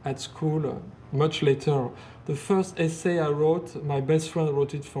at school, much later. The first essay I wrote, my best friend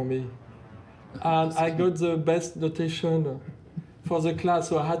wrote it for me. And I got the best notation for the class,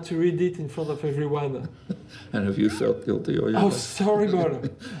 so I had to read it in front of everyone. And have you felt guilty all your life? Oh, it's horrible.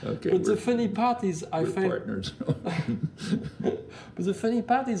 Okay, but the funny part is I felt... partners. But the funny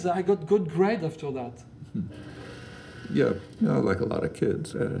part is I got good grade after that. Yeah, like a lot of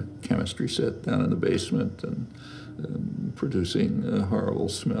kids. I had a chemistry set down in the basement and producing horrible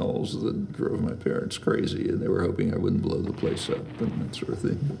smells that drove my parents crazy, and they were hoping I wouldn't blow the place up and that sort of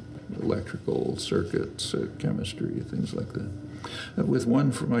thing. Electrical circuits, chemistry, things like that. With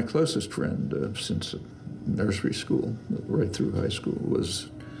one from my closest friend since nursery school, right through high school, was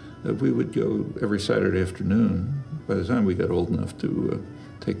we would go every Saturday afternoon. By the time we got old enough to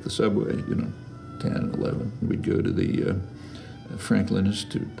take the subway, 10, 11, we'd go to the Franklin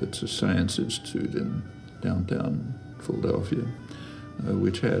Institute. That's a science institute in downtown Philadelphia,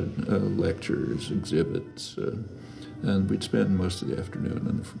 which had lectures, exhibits, and we'd spend most of the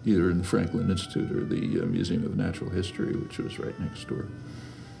afternoon either in the Franklin Institute or the Museum of Natural History, which was right next door.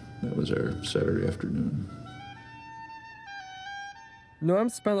 That was our Saturday afternoon. Noam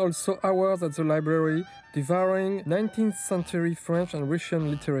spent also hours at the library devouring 19th century French and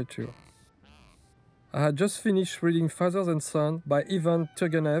Russian literature. I had just finished reading Fathers and Sons by Ivan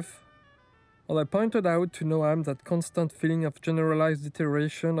Turgenev, and I pointed out to Noam that constant feeling of generalized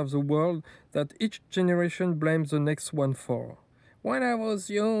deterioration of the world that each generation blames the next one for. When I was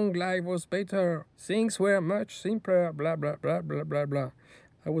young, life was better. Things were much simpler, blah, blah, blah, blah, blah, blah.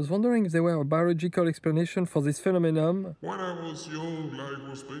 I was wondering if there were a biological explanation for this phenomenon. When I was young, life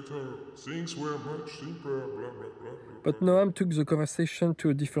was better. Things were much simpler, blah, blah, blah, blah. But Noam took the conversation to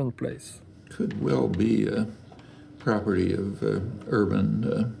a different place. Could well be a property of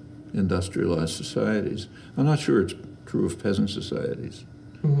urban industrialized societies. I'm not sure it's true of peasant societies.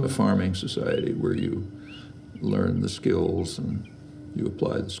 A farming society where you learn the skills and you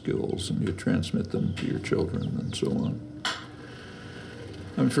apply the skills and you transmit them to your children and so on.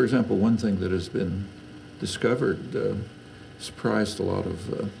 For example, one thing that has been discovered surprised a lot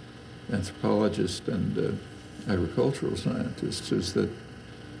of anthropologists and agricultural scientists is that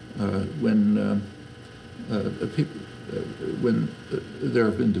when there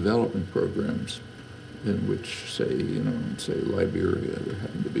have been development programs in which, say Liberia, there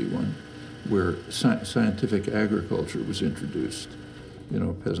happened to be one, where scientific agriculture was introduced.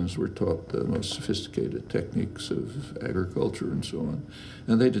 Peasants were taught the most sophisticated techniques of agriculture and so on.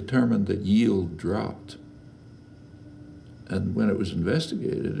 And they determined that yield dropped. And when it was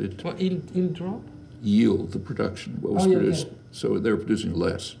investigated, yield drop? Yield, the production, what was produced. Yeah. So they were producing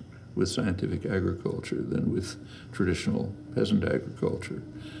less with scientific agriculture than with traditional peasant agriculture.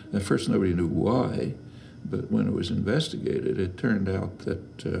 At first nobody knew why, but when it was investigated, it turned out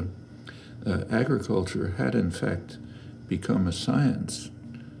that agriculture had in fact become a science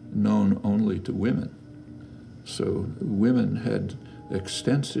known only to women. So women had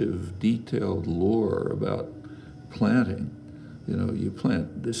extensive, detailed lore about planting. You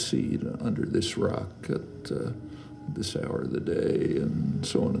plant this seed under this rock at this hour of the day, and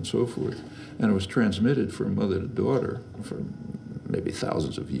so on and so forth. And it was transmitted from mother to daughter for maybe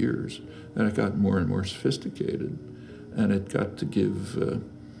thousands of years. And it got more and more sophisticated. And it got to give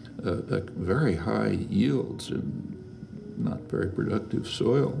very high yields in not very productive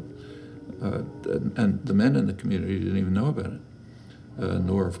soil. And the men in the community didn't even know about it,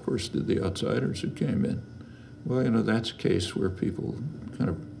 nor, of course, did the outsiders who came in. Well, that's a case where people kind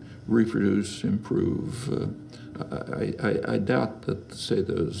of reproduce, improve. I doubt that, say,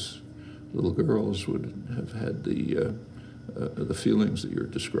 those little girls would have had the feelings that you're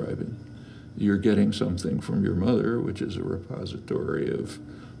describing. You're getting something from your mother, which is a repository of,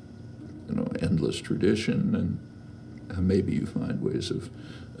 endless tradition, and maybe you find ways of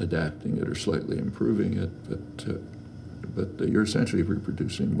adapting it or slightly improving it, but you're essentially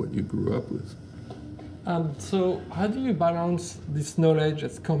reproducing what you grew up with. And so how do you balance this knowledge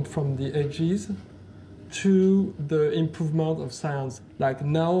that's come from the ages to the improvement of science? Like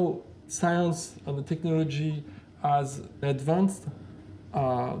now, science and the technology has advanced,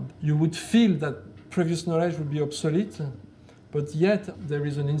 you would feel that previous knowledge would be obsolete, but yet there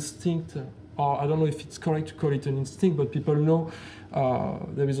is an instinct, or I don't know if it's correct to call it an instinct, but people know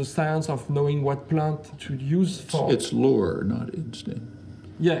there is a science of knowing what plant to use for. It's lore, not instinct.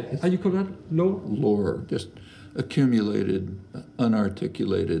 Yeah, how you call that? Lore? Lore, just accumulated,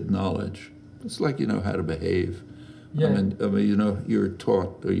 unarticulated knowledge. It's like you know how to behave. Yeah. I mean, you're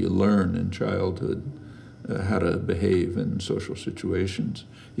taught or you learn in childhood how to behave in social situations.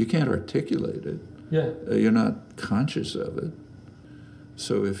 You can't articulate it. Yeah. You're not conscious of it.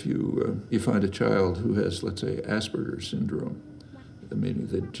 So if you find a child who has, let's say, Asperger's syndrome, meaning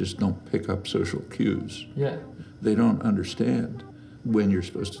they just don't pick up social cues. Yeah. They don't understand when you're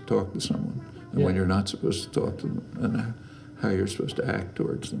supposed to talk to someone and when you're not supposed to talk to them and how you're supposed to act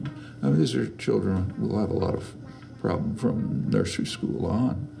towards them. I mean, these are children who will have a lot of problem from nursery school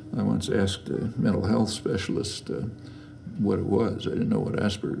on. I once asked a mental health specialist what it was. I didn't know what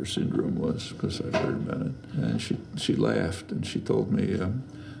Asperger's syndrome was because I'd heard about it. And she laughed and she told me,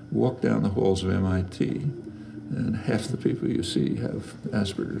 walk down the halls of MIT and half the people you see have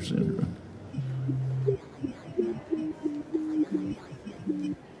Asperger's syndrome.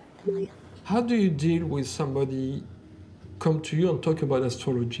 How do you deal with somebody come to you and talk about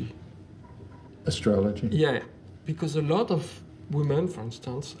astrology? Astrology? Yeah, because a lot of women, for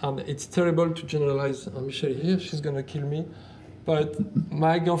instance, and it's terrible to generalize, Michelle here, she's gonna kill me, but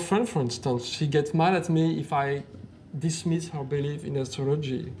my girlfriend, for instance, she gets mad at me if I dismiss her belief in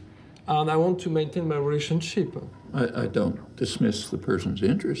astrology, and I want to maintain my relationship. I don't dismiss the person's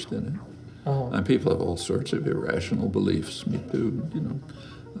interest in it. Uh-huh. And people have all sorts of irrational beliefs, me too,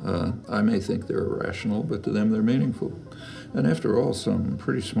 I may think they're irrational, but to them they're meaningful. And after all, some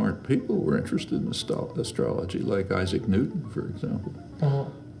pretty smart people were interested in astrology, like Isaac Newton, for example.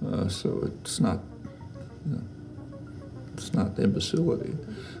 Uh-huh. So it's not imbecility.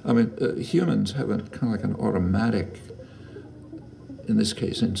 I mean, humans have a kind of like an automatic, in this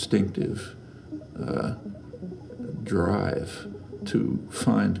case, instinctive drive to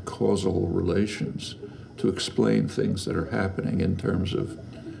find causal relations, to explain things that are happening in terms of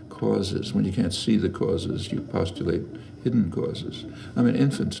causes. When you can't see the causes, you postulate hidden causes. I mean,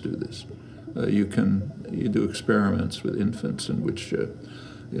 infants do this. You do experiments with infants in which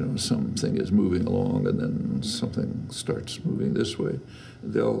something is moving along and then something starts moving this way.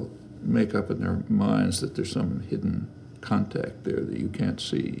 They'll make up in their minds that there's some hidden contact there that you can't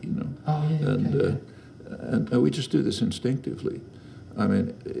see. Oh, yeah, and we just do this instinctively. I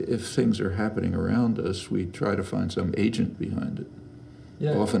mean, if things are happening around us, we try to find some agent behind it.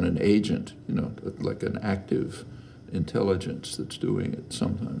 Yeah. Often an agent, like an active intelligence that's doing it,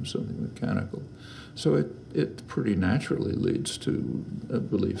 sometimes something mechanical. So it pretty naturally leads to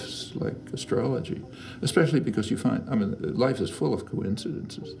beliefs like astrology, especially because you find, life is full of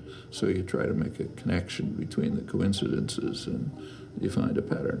coincidences. So you try to make a connection between the coincidences and you find a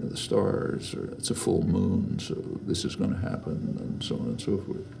pattern of the stars, or it's a full moon, so this is going to happen, and so on and so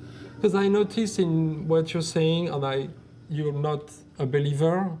forth. Because I notice in what you're saying, and you're not a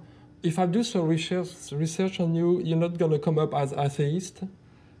believer. If I do some research on you, you're not going to come up as atheist.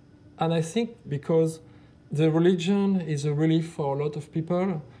 And I think because the religion is a relief for a lot of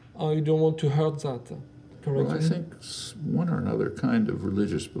people, and you don't want to hurt that. Correct? Well, I think one or another kind of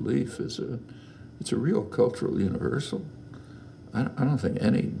religious belief it's a real cultural universal. I don't think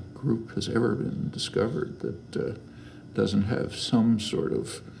any group has ever been discovered that doesn't have some sort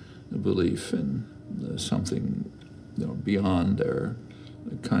of belief in something beyond their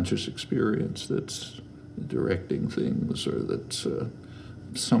conscious experience that's directing things or that's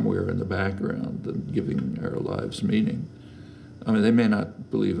somewhere in the background and giving our lives meaning. I mean, they may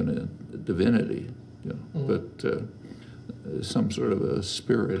not believe in a divinity, but some sort of a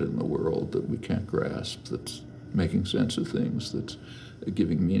spirit in the world that we can't grasp that's making sense of things, that's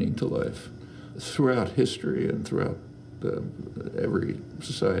giving meaning to life. Throughout history and throughout every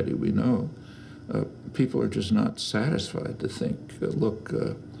society we know, people are just not satisfied to think, look,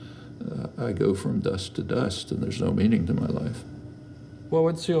 I go from dust to dust and there's no meaning to my life. Well,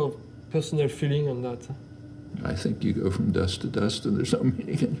 what's your personal feeling on that? I think you go from dust to dust and there's no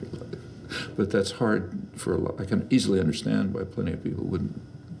meaning in your life. But that's hard for a lot. I can easily understand why plenty of people wouldn't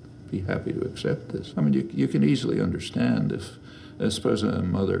be happy to accept this. I mean, you can easily understand if, suppose a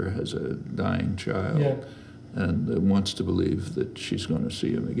mother has a dying child, yeah, and wants to believe that she's going to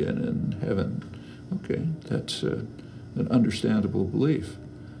see him again in heaven. Okay, that's an understandable belief.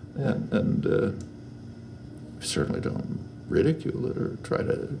 Yeah. And certainly don't ridicule it or try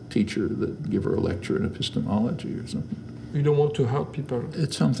to teach her, give her a lecture in epistemology or something. You don't want to hurt people.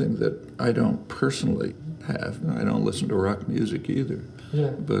 It's something that I don't personally have. I don't listen to rock music either. Yeah.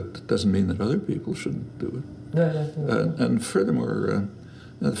 But it doesn't mean that other people shouldn't do it. Yeah. And furthermore,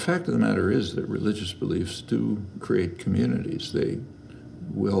 the fact of the matter is that religious beliefs do create communities. They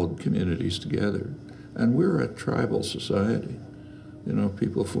weld communities together. And we're a tribal society. You know,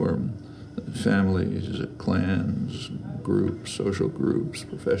 people form families, clans, groups, social groups,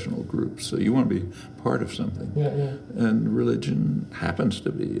 professional groups. So you want to be part of something. Yeah. And religion happens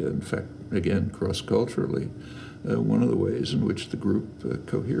to be, in fact, again, cross-culturally, one of the ways in which the group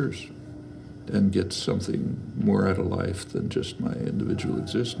coheres and gets something more out of life than just my individual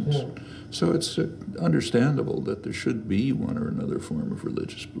existence. Yeah. So it's understandable that there should be one or another form of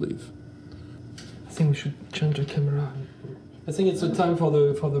religious belief. I think we should change the camera. I think it's the time for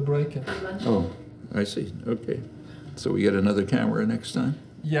the break. Oh, I see. Okay. So we get another camera next time?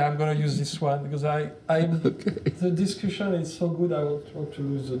 Yeah, I'm gonna use this one because I Okay. The discussion is so good. I won't want to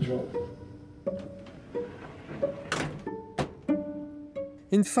lose the job.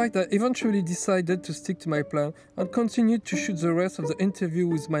 In fact, I eventually decided to stick to my plan and continued to shoot the rest of the interview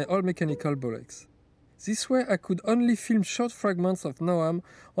with my all mechanical Bolex. This way I could only film short fragments of Noam,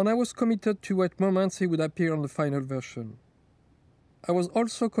 and I was committed to what moments he would appear on the final version. I was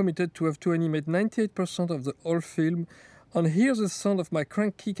also committed to have to animate 98% of the whole film and hear the sound of my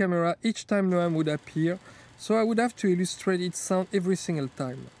cranky camera each time Noam would appear, so I would have to illustrate its sound every single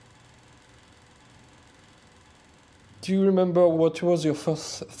time. Do you remember what was your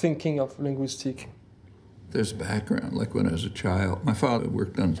first thinking of linguistics? There's background, like when I was a child. My father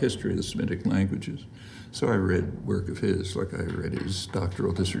worked on history of the Semitic languages, so I read work of his, like I read his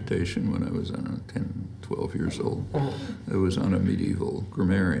doctoral dissertation when I was, 10, 12 years old. It was on a medieval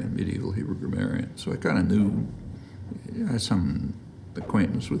Hebrew grammarian. So I kind of knew, I had some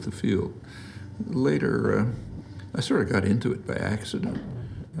acquaintance with the field. Later, I sort of got into it by accident.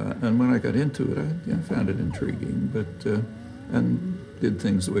 And when I got into it, I found it intriguing, and did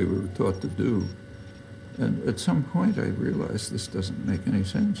things the way we were taught to do. And at some point, I realized this doesn't make any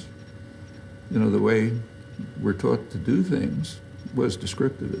sense. You know, the way we're taught to do things was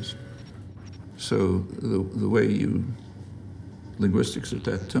descriptivist. So the way linguistics at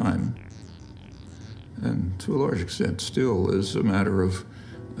that time, and to a large extent still, is a matter of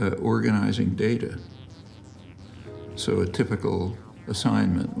organizing data. So a typical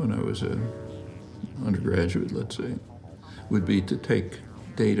assignment when I was an undergraduate, let's say, would be to take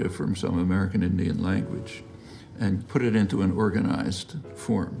data from some American Indian language and put it into an organized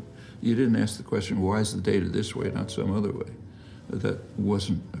form. You didn't ask the question, why is the data this way, not some other way? That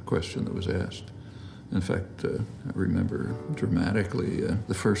wasn't a question that was asked. In fact, I remember dramatically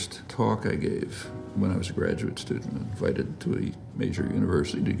the first talk I gave when I was a graduate student, invited to a major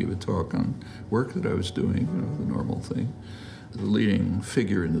university to give a talk on work that I was doing, the normal thing. The leading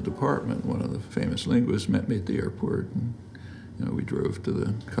figure in the department, one of the famous linguists, met me at the airport, and we drove to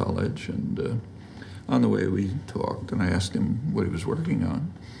the college, and on the way we talked, and I asked him what he was working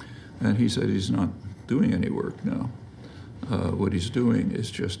on, and he said he's not doing any work now. What he's doing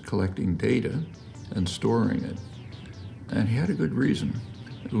is just collecting data and storing it. And he had a good reason,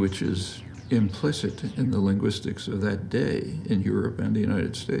 which is implicit in the linguistics of that day in Europe and the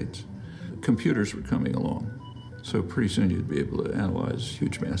United States. Computers were coming along. So pretty soon you'd be able to analyze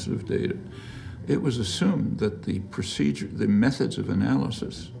huge masses of data. It was assumed that the methods of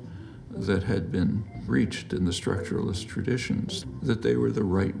analysis that had been reached in the structuralist traditions, that they were the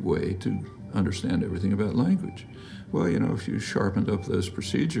right way to understand everything about language. Well, if you sharpened up those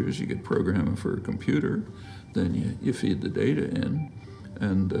procedures, you could program them for a computer, then you feed the data in,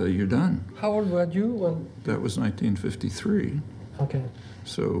 and you're done. How old were you when? That was 1953. Okay.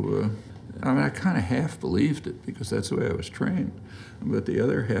 So, I kind of half believed it because that's the way I was trained. But the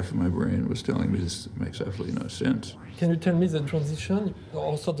other half of my brain was telling me this makes absolutely no sense. Can you tell me the transition,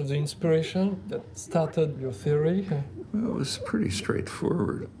 or sort of the inspiration that started your theory? Well, it was pretty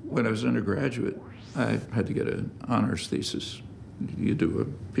straightforward. When I was an undergraduate, I had to get an honors thesis you do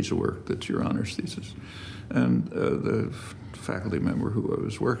a piece of work that's your honors thesis. And the faculty member who I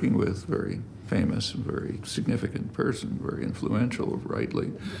was working with, very famous, very significant person, very influential,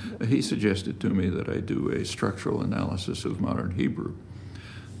 rightly, he suggested to me that I do a structural analysis of modern Hebrew.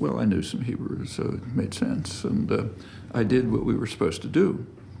 Well, I knew some Hebrew, so it made sense. And I did what we were supposed to do.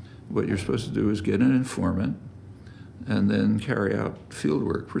 What you're supposed to do is get an informant and then carry out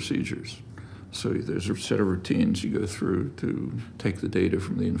fieldwork procedures. So there's a set of routines you go through to take the data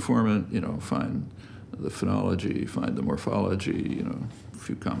from the informant, find the phonology, find the morphology, a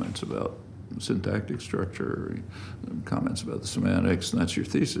few comments about syntactic structure, comments about the semantics, and that's your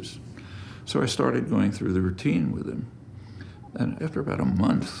thesis. So I started going through the routine with him. And after about a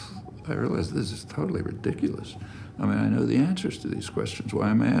month, I realized this is totally ridiculous. I mean, I know the answers to these questions. Why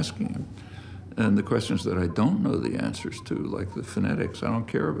am I asking him? And the questions that I don't know the answers to, like the phonetics, I don't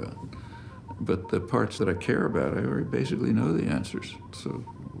care about. But the parts that I care about, I already basically know the answers. So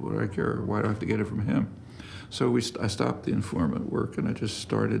what do I care? Why do I have to get it from him? So I stopped the informant work, and I just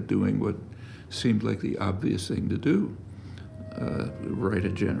started doing what seemed like the obvious thing to do, write a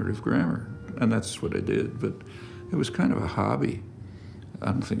generative grammar. And that's what I did. But it was kind of a hobby. I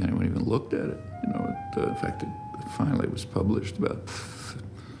don't think anyone even looked at it. In fact, it finally was published about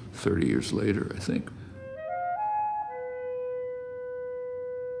 30 years later, I think.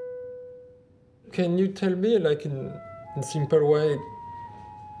 Can you tell me, like in simple way,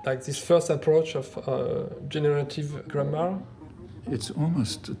 like this first approach of generative grammar? It's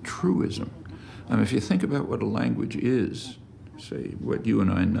almost a truism. I mean, if you think about what a language is, say what you and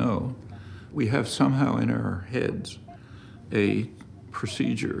I know, we have somehow in our heads a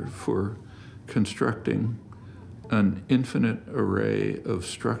procedure for constructing an infinite array of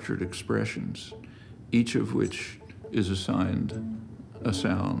structured expressions, each of which is assigned a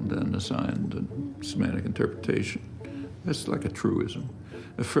sound and assigned a semantic interpretation. That's like a truism.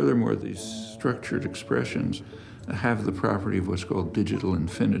 Furthermore, these structured expressions have the property of what's called digital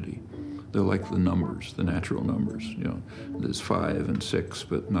infinity. They're like the numbers, the natural numbers. There's 5 and 6,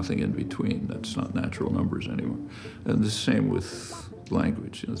 but nothing in between. That's not natural numbers anymore. And the same with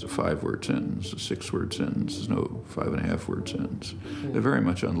language. There's a 5-word sentence, a 6-word sentence. There's no 5.5-word sentence. They're very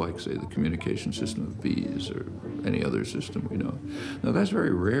much unlike, say, the communication system of bees or any other system we know. Now, that's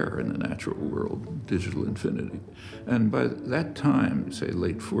very rare in the natural world, digital infinity. And by that time, say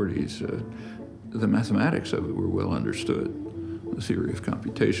late 40s, the mathematics of it were well understood. The theory of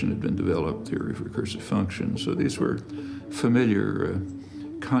computation had been developed, theory of recursive functions. So these were familiar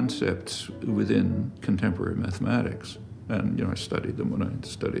concepts within contemporary mathematics. And, I studied them when I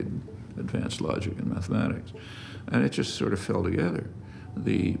studied advanced logic and mathematics. And it just sort of fell together.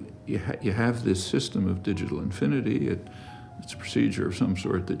 You have this system of digital infinity. It's a procedure of some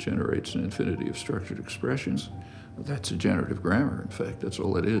sort that generates an infinity of structured expressions. That's a generative grammar, in fact. That's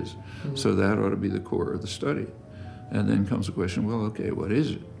all it is. Mm-hmm. So that ought to be the core of the study. And then comes the question, well, okay, what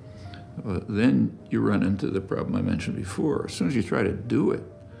is it? Then you run into the problem I mentioned before. As soon as you try to do it,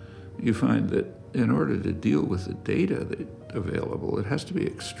 you find that in order to deal with the data available, it has to be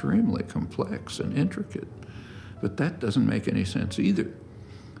extremely complex and intricate. But that doesn't make any sense either,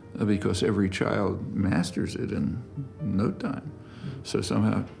 because every child masters it in no time. So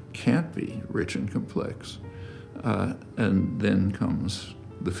somehow it can't be rich and complex. And then comes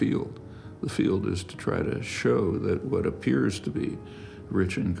the field. The field is to try to show that what appears to be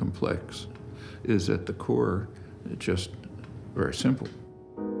rich and complex is at the core just very simple.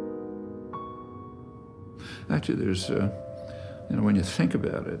 Actually, there's, when you think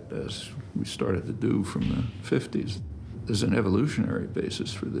about it, as we started to do from the 50s, there's an evolutionary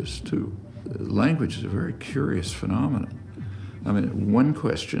basis for this, too. Language is a very curious phenomenon. I mean, one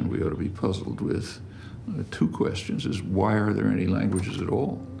question we ought to be puzzled with, 2 questions, is why are there any languages at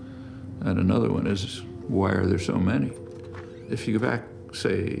all? And another one is, why are there so many? If you go back,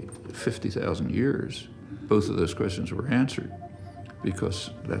 say, 50,000 years, both of those questions were answered,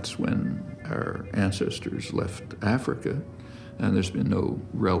 because that's when our ancestors left Africa, and there's been no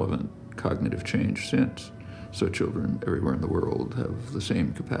relevant cognitive change since. So children everywhere in the world have the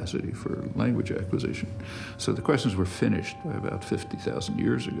same capacity for language acquisition. So the questions were finished by about 50,000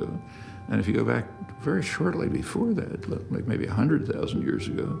 years ago. And if you go back very shortly before that, like maybe 100,000 years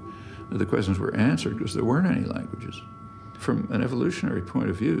ago, the questions were answered because there weren't any languages. From an evolutionary point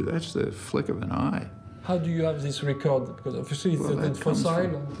of view, that's the flick of an eye. How do you have this record? Because obviously it's a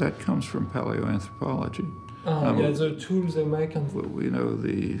fossil. That comes from paleoanthropology. The tools they make. We know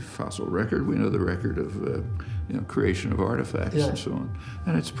the fossil record. We know the record of creation of artifacts and so on.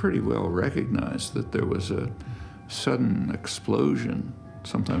 And it's pretty well recognized that there was a sudden explosion,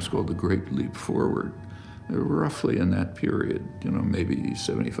 sometimes called the Great Leap Forward, roughly in that period, maybe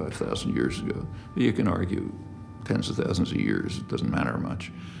 75,000 years ago. You can argue tens of thousands of years, it doesn't matter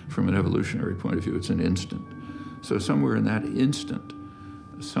much. From an evolutionary point of view, it's an instant. So somewhere in that instant,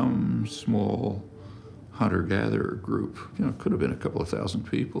 some small hunter-gatherer group, could have been a couple of thousand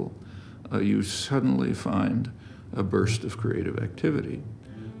people, you suddenly find a burst of creative activity,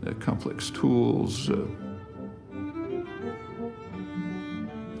 complex tools,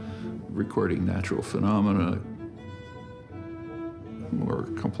 recording natural phenomena, more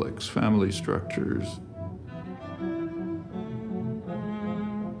complex family structures,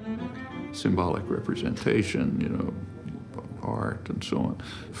 symbolic representation, art and so on.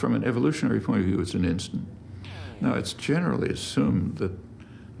 From an evolutionary point of view, it's an instant. Now, it's generally assumed that,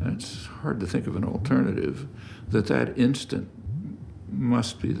 and it's hard to think of an alternative, that instant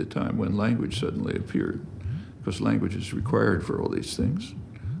must be the time when language suddenly appeared, because language is required for all these things.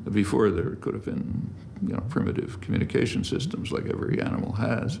 Before, there could have been primitive communication systems like every animal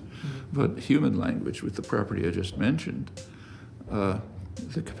has, but human language, with the property I just mentioned, the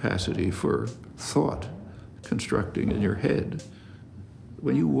capacity for thought, constructing in your head.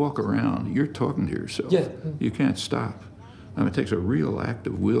 When you walk around, you're talking to yourself. Yeah. You can't stop. It takes a real act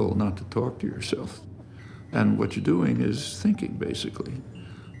of will not to talk to yourself. And what you're doing is thinking, basically,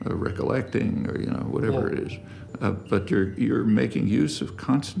 recollecting, or whatever it is. But you're making use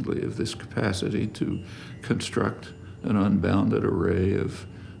constantly of this capacity to construct an unbounded array of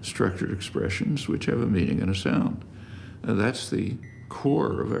structured expressions which have a meaning and a sound. That's the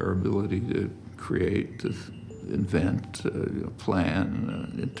core of our ability to create, to invent,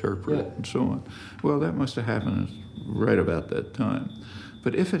 plan, interpret, and so on. Well, that must have happened right about that time.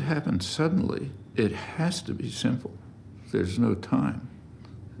 But if it happens suddenly, it has to be simple. There's no time.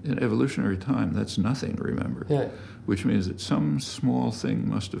 In evolutionary time, that's nothing, remember? Yeah. Which means that some small thing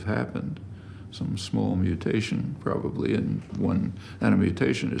must have happened, some small mutation probably in one, and a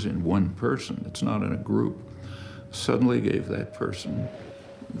mutation is in one person, it's not in a group, suddenly gave that person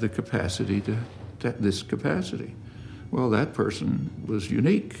the capacity to this capacity. Well, that person was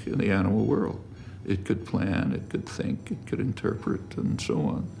unique in the animal world. It could plan, it could think, it could interpret, and so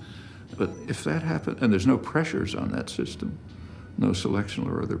on. But if that happened, and there's no pressures on that system, no selection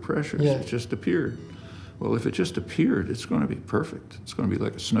or other pressures, it just appeared. Well, if it just appeared, it's going to be perfect. It's going to be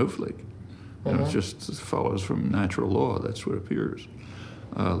like a snowflake. It just follows from natural law. That's what appears.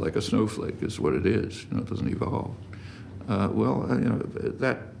 Like a snowflake is what it is. It doesn't evolve.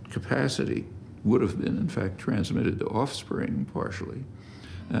 That capacity would have been, in fact, transmitted to offspring partially.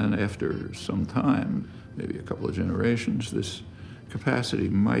 And after some time, maybe a couple of generations, this capacity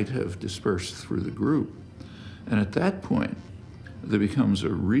might have dispersed through the group. And at that point, there becomes a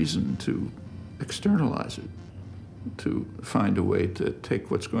reason to externalize it, to find a way to take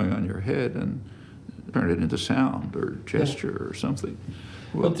what's going on in your head and turn it into sound or gesture or something.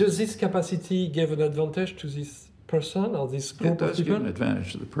 Well, but does this capacity give an advantage to this person or this group of people? It does give an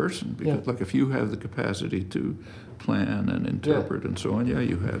advantage to the person, because like if you have the capacity to plan and interpret and so on,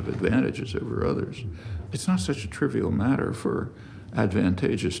 you have advantages over others. It's not such a trivial matter for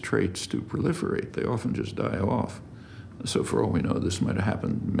advantageous traits to proliferate. They often just die off. So for all we know, this might have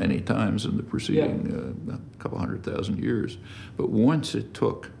happened many times in the preceding couple 100,000 years. But once it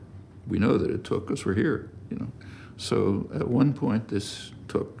took, we know that it took because we're here, So at one point this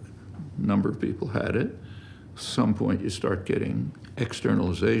took, a number of people had it. Some point you start getting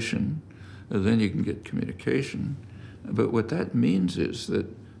externalization, and then you can get communication. But what that means is that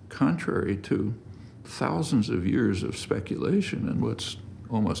contrary to thousands of years of speculation and what's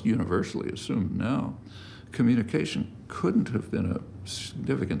almost universally assumed now, communication couldn't have been a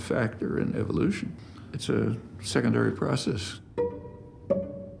significant factor in evolution. It's a secondary process.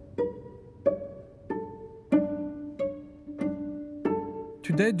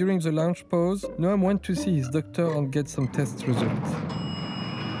 Today, during the lunch pause, Noam went to see his doctor and get some test results.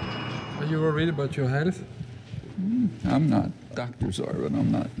 Are you worried about your health? I'm not. Doctors are, but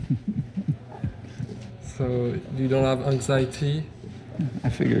I'm not. So you don't have anxiety? I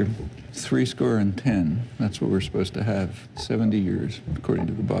figure 70, that's what we're supposed to have, 70 years, according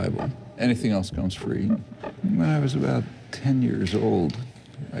to the Bible. Anything else comes free. When I was about 10 years old,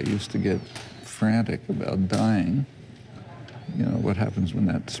 I used to get frantic about dying. What happens when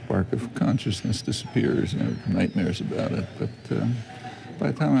that spark of consciousness disappears, nightmares about it. But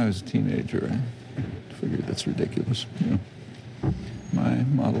by the time I was a teenager, I figured that's ridiculous. My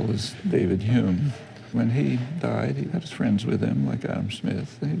model is David Hume. When he died, he had his friends with him, like Adam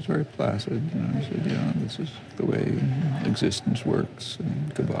Smith. He was very placid. He said, this is the way existence works,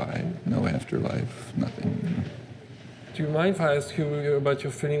 and goodbye, no afterlife, nothing. Do you mind if I ask you about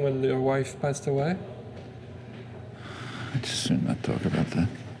your feeling when your wife passed away? I'd just soon not talk about that.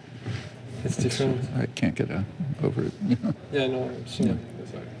 It's different. I can't get over it, you know. Yeah, no, so Yeah.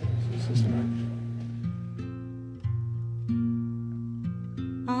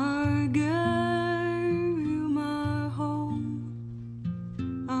 I gave you my home.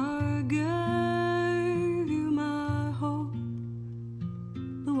 I gave you my hope.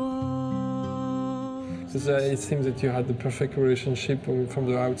 The world. So it seems that you had the perfect relationship from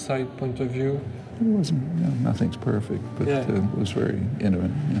the outside point of view. It wasn't, nothing's perfect, but Yeah. it was very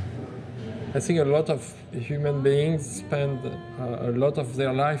intimate, yeah. I think a lot of human beings spend a lot of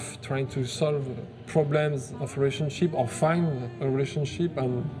their life trying to solve problems of relationship or find a relationship,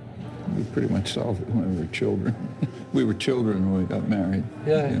 and We pretty much solved it when we were children. We were children when we got married.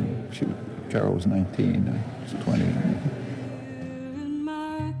 Yeah. You know, Carol was 19, I was 20. In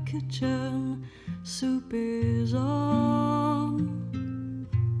my kitchen, soup is on.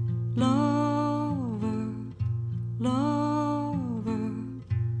 Lover, lover,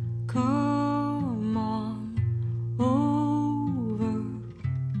 come on over.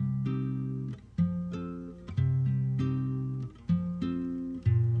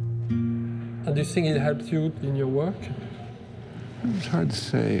 do you think it helped you in your work? It's hard to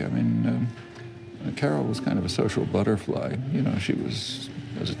say. I mean, Carol was kind of a social butterfly. You know, she was,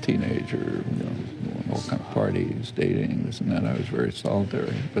 as a teenager, you know, doing all kind of parties, dating, this and that. I was very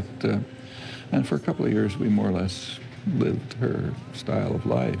solitary. But, and for a couple of years, we more or less lived her style of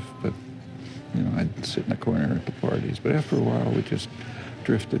life. But, you know, I'd sit in a corner at the parties. But after a while, we just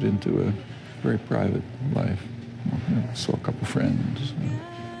drifted into a very private life. You know, saw a couple friends.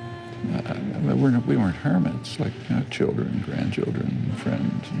 I mean, we weren't hermits, like children, grandchildren,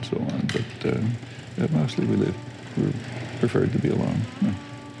 friends, and so on. But mostly we preferred to be alone. Yeah.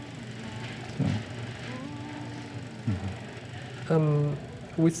 So.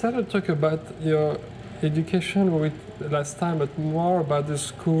 We started to talk about your education last time, but more about the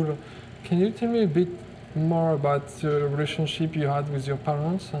school. Can you tell me a bit more about the relationship you had with your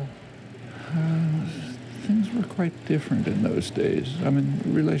parents? Things were quite different in those days. I mean,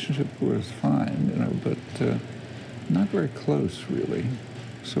 the relationship was fine, you know, but not very close, really.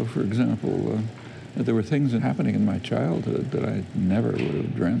 So, for example, there were things happening in my childhood that I never would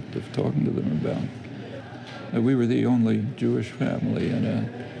have dreamt of talking to them about. We were the only Jewish family in a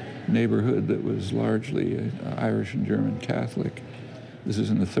neighborhood that was largely Irish and German Catholic. This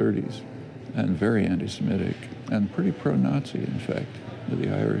is in the 30s, and very anti-Semitic, and pretty pro-Nazi, in fact. The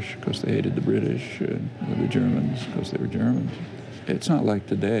Irish, because they hated the British, the Germans, because they were Germans. It's not like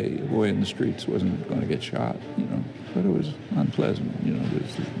today, a boy in the streets wasn't going to get shot, you know, but it was unpleasant, you know.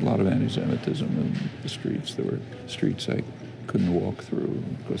 There's a lot of anti-Semitism in the streets. There were streets I couldn't walk through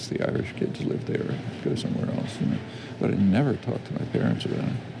because the Irish kids lived there, go somewhere else, you know. But I never talked to my parents about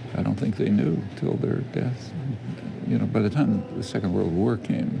it. I don't think they knew till their death. You know, by the time the Second World War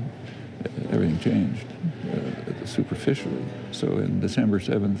came, everything changed superficially. So in December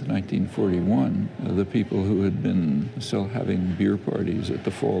 7th, 1941, the people who had been still having beer parties at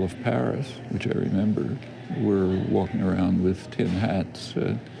the Fall of Paris, which I remember, were walking around with tin hats,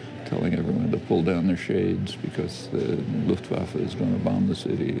 telling everyone to pull down their shades because the Luftwaffe is going to bomb the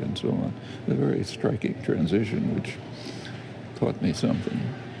city and so on. A very striking transition, which taught me something.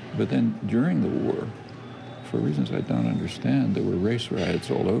 But then during the war, for reasons I don't understand, there were race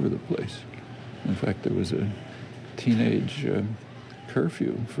riots all over the place. In fact, there was a teenage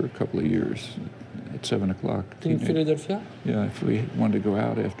curfew for a couple of years at 7 o'clock. In Philadelphia? Yeah, if we wanted to go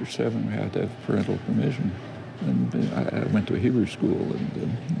out after 7, we had to have parental permission. And I went to a Hebrew school,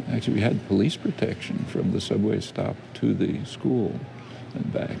 and actually we had police protection from the subway stop to the school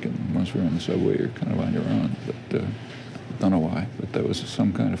and back. And once we were on the subway, you're kind of on your own. But I don't know why, but that was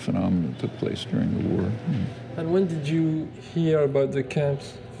some kind of phenomenon that took place during the war. And when did you hear about the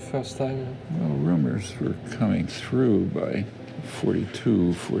camps the first time? Well, rumors were coming through by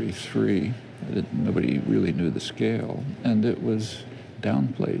 42, 43. Nobody really knew the scale, and it was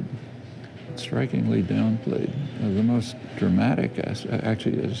downplayed, strikingly downplayed. The most dramatic aspect,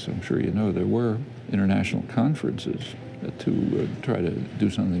 actually, as I'm sure you know, there were international conferences to try to do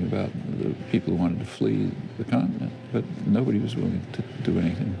something about the people who wanted to flee the continent, but nobody was willing to do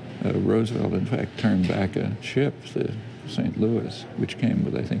anything. Roosevelt, in fact, turned back a ship, the St. Louis, which came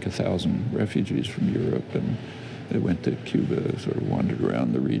with, I think, 1,000 refugees from Europe, and they went to Cuba, sort of wandered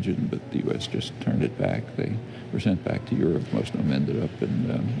around the region, but the U.S. just turned it back. They were sent back to Europe. Most of them ended up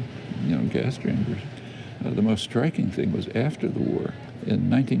in, gas chambers. The most striking thing was after the war.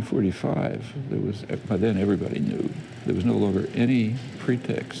 In 1945, there was, by then everybody knew, there was no longer any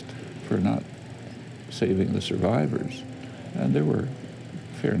pretext for not saving the survivors. And there were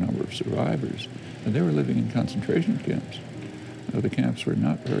fair number of survivors, and they were living in concentration camps. The camps were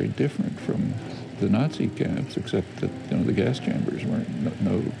not very different from the Nazi camps, except that the gas chambers weren't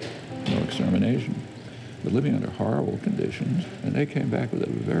no extermination, but living under horrible conditions. And they came back with a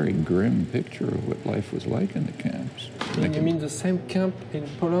very grim picture of what life was like in the camps. And you mean the same camp in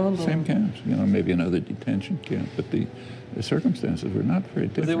Poland? Same camps, maybe another detention camp, but the circumstances were not very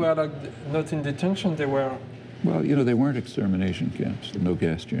different. They were like not in detention, they were... Well, they weren't extermination camps, no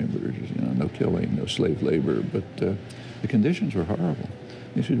gas chambers, no killing, no slave labor, but the conditions were horrible.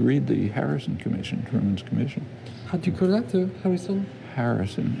 You should read the Harrison Commission, Truman's Commission. How do you call that, Harrison?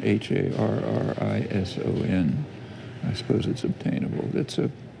 Harrison, Harrison. I suppose it's obtainable. It's a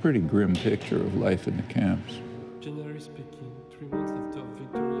pretty grim picture of life in the camps. Generally speaking, 3 months after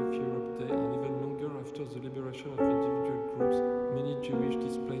Victory of Europe Day and even longer after the liberation of individual groups, many Jewish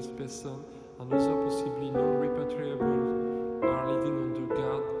displaced persons and other possibly non-repatriables are living under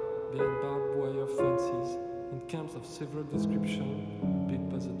guard behind barbed wire fences in camps of several descriptions built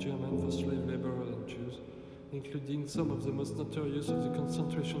by the Germans for slave laborers and Jews, including some of the most notorious of the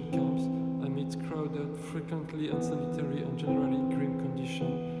concentration camps amidst crowded, frequently unsanitary and generally grim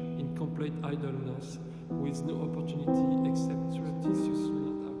conditions in complete idleness, with no opportunity except surreptitiously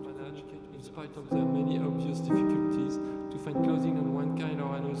not managed, in spite of their many obvious difficulties, to find clothing on one kind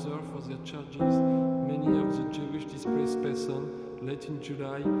or another for their charges. Many of the Jewish displaced persons, late in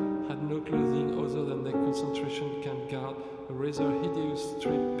July, had no clothing other than their concentration camp guard, a rather hideous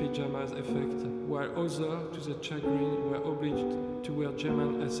striped pajamas effect, while others, to their chagrin, were obliged to wear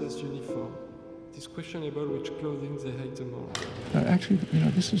German SS uniform. It is questionable which clothing they hate the most. Actually,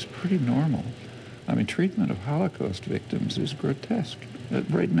 this is pretty normal. Treatment of Holocaust victims is grotesque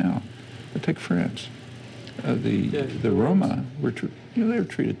right now. Take France. The Roma were they were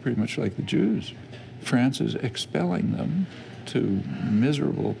treated pretty much like the Jews. France is expelling them to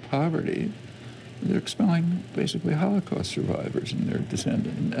miserable poverty. They're expelling basically Holocaust survivors and their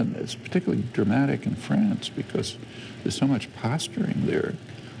descendants. And it's particularly dramatic in France because there's so much posturing there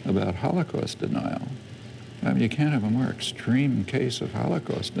about Holocaust denial. You can't have a more extreme case of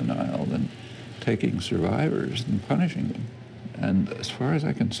Holocaust denial than taking survivors and punishing them. And as far as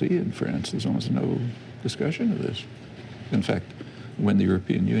I can see in France, there's almost no discussion of this. In fact, when the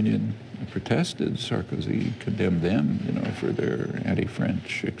European Union protested, Sarkozy condemned them, for their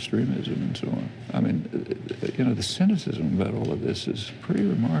anti-French extremism and so on. The cynicism about all of this is pretty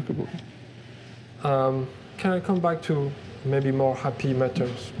remarkable. Can I come back to maybe more happy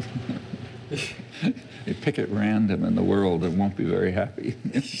matters? You pick at random in the world and won't be very happy.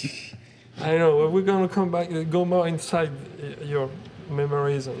 I know, we're going to come back, go more inside your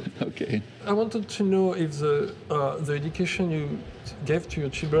memories. Okay. I wanted to know if the education you gave to your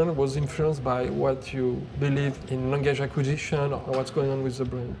children was influenced by what you believe in language acquisition or what's going on with the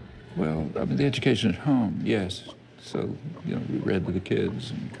brain. Well, the education at home, yes. So, we read to the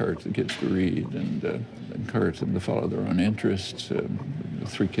kids, encouraged the kids to read, and encouraged them to follow their own interests. The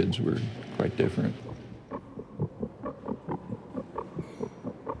 3 kids were quite different.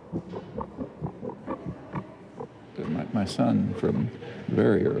 My son, from a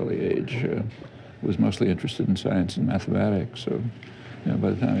very early age, was mostly interested in science and mathematics. So,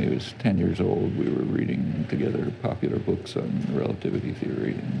 by the time he was 10 years old, we were reading together popular books on relativity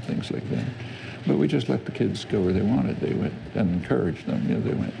theory and things like that. But we just let the kids go where they wanted. They went and encouraged them.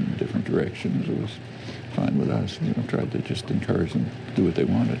 They went in different directions. It was fine with us. Tried to just encourage them to do what they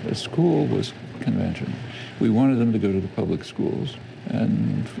wanted. The school was convention. We wanted them to go to the public schools,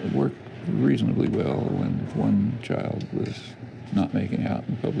 and it worked reasonably well. When one child was not making out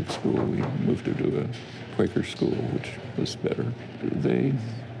in public school, we moved her to a Quaker school, which was better. They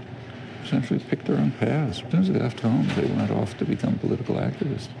essentially picked their own paths. As soon as they left home, they went off to become political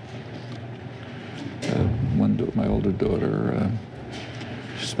activists. My older daughter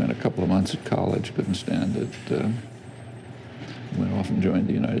spent a couple of months at college, couldn't stand it, went off and joined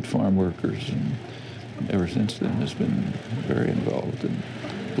the United Farm Workers, and ever since then has been very involved in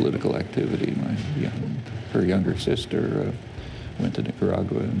political activity. Her younger sister went to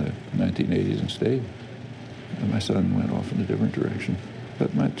Nicaragua in the 1980s and stayed. And my son went off in a different direction.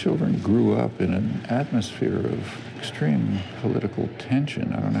 But my children grew up in an atmosphere of extreme political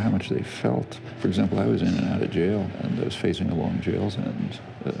tension. I don't know how much they felt. For example, I was in and out of jail, and I was facing a long jail sentence,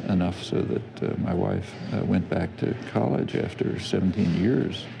 enough so that my wife went back to college after 17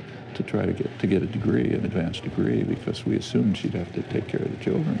 years to try to get a degree, an advanced degree, because we assumed she'd have to take care of the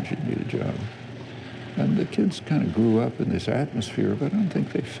children, she'd need a job. And the kids kind of grew up in this atmosphere, but I don't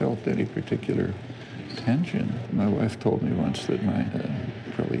think they felt any particular tension. My wife told me once that my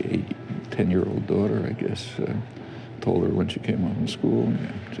probably 10-year-old daughter, I guess, told her when she came home from school,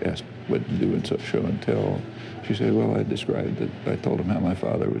 she asked what to do in show and tell. She said, well, I described it. I told him how my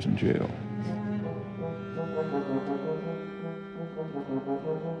father was in jail.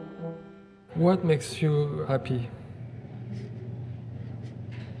 What makes you happy?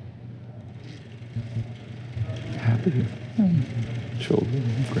 Happy.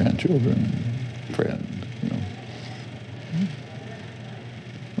 Children, grandchildren, friends, you know.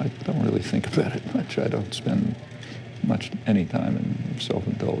 I don't really think about it much. I don't spend any time in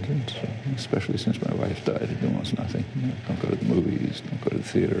self-indulgence, especially since my wife died. I do almost nothing. Don't go to the movies, don't go to the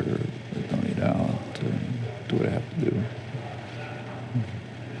theater, don't eat out, do what I have to do.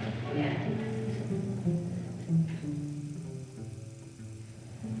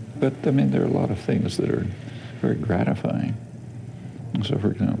 But, I mean, there are a lot of things that are very gratifying. So,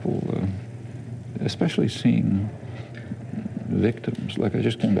 for example, especially seeing victims. Like, I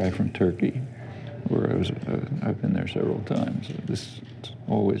just came back from Turkey, where I've been there several times. This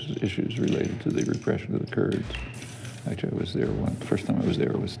always issues related to the repression of the Kurds. Actually, I was there the first time I was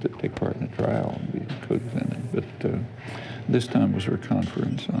there was to take part in a trial and be co-defendant. But this time was for a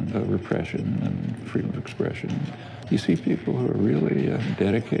conference on repression and freedom of expression. You see people who are really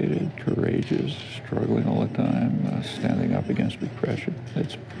dedicated, courageous, struggling all the time, standing up against repression.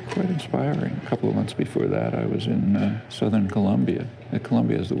 It's quite inspiring. A couple of months before that, I was in southern Colombia.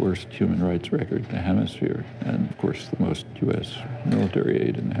 Colombia has the worst human rights record in the hemisphere, and of course the most U.S. military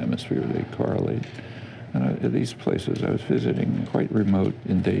aid in the hemisphere. They correlate. And at these places, I was visiting quite remote,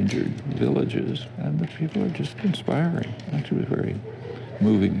 endangered villages, and the people are just inspiring. Actually, it was a very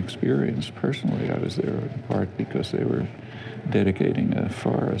moving experience. Personally, I was there in part because they were dedicating a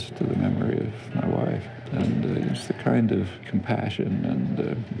forest to the memory of my wife. And it's the kind of compassion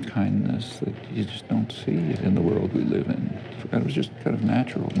and kindness that you just don't see in the world we live in. It was just kind of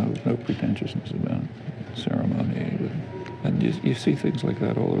natural, no pretentiousness about ceremony. And you see things like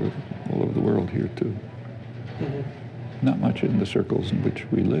that all over the world here, too. Mm-hmm. Not much in the circles in which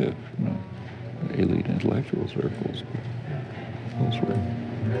we live, elite intellectual circles, but elsewhere.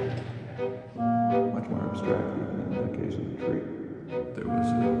 Much more abstract, even in the case of the tree. There was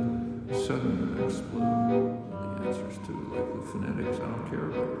a sudden explosion. The answers to, like, the phonetics, I don't care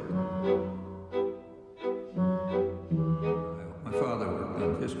about. My father worked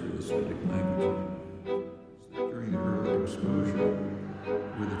on history of the Semitic language. During the early exposure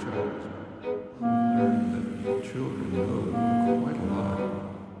with the child, we learned that children know quite a lot.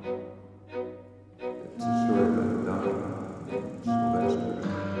 It's a story about a dog, Sylvester.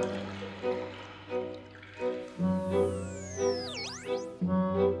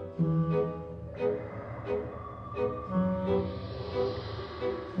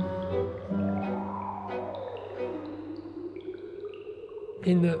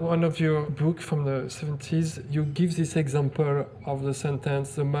 In one of your books from the 70s, you give this example of the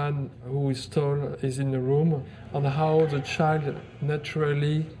sentence, the man who is tall is in the room, and how the child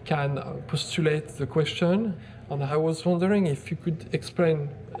naturally can postulate the question. And I was wondering if you could explain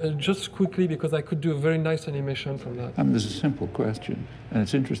just quickly, because I could do a very nice animation from that. This is a simple question, and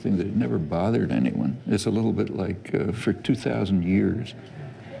it's interesting that it never bothered anyone. It's a little bit like for 2,000 years,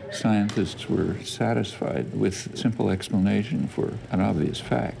 scientists were satisfied with simple explanation for an obvious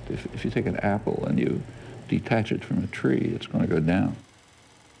fact. If you take an apple and you detach it from a tree, it's going to go down.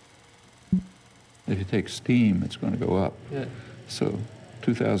 If you take steam, it's going to go up. Yeah. So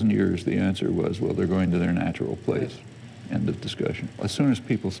 2,000 years, the answer was, well, they're going to their natural place. End of discussion. As soon as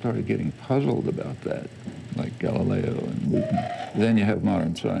people started getting puzzled about that, like Galileo and Newton, then you have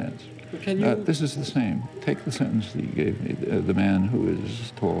modern science. This is the same. Take the sentence that you gave me, the man who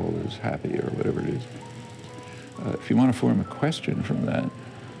is tall is happy, or whatever it is. If you want to form a question from that,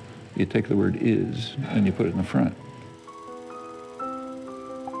 you take the word is and you put it in the front.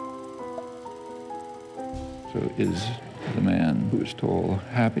 So is the man who is tall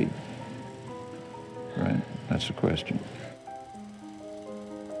happy? Right? That's the question.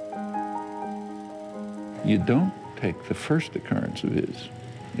 You don't take the first occurrence of is.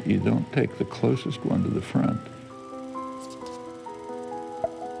 You don't take the closest one to the front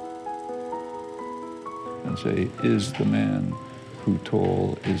and say, is the man who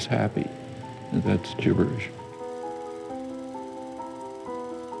tall is happy? That's gibberish.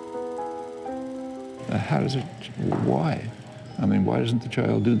 Why? Why doesn't the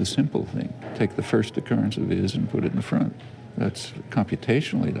child do the simple thing? Take the first occurrence of is and put it in the front. That's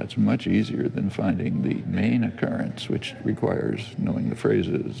computationally, that's much easier than finding the main occurrence, which requires knowing the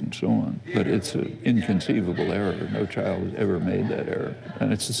phrases and so on. But it's an inconceivable error. No child has ever made that error.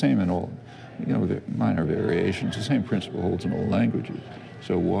 And it's the same in all, minor variations. The same principle holds in all languages.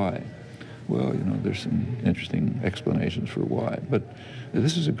 So why? Well, you know, there's some interesting explanations for why. But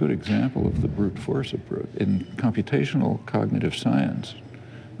this is a good example of the brute force approach. In computational cognitive science,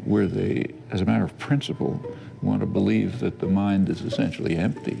 where they, as a matter of principle, want to believe that the mind is essentially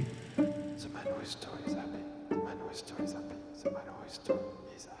empty. The man who is tall is happy. The man who is tall is happy. The man who is tall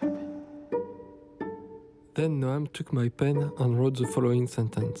is happy. Then Noam took my pen and wrote the following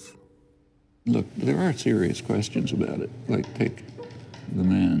sentence. Look, there are serious questions about it. Like, take the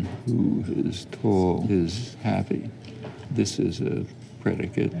man who is tall is happy. This is a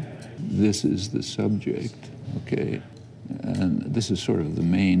predicate. This is the subject, okay? And this is sort of the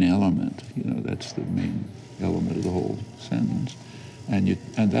main element, you know, that's the main element of the whole sentence. And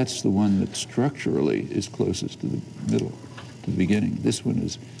that's the one that structurally is closest to the middle, to the beginning. This one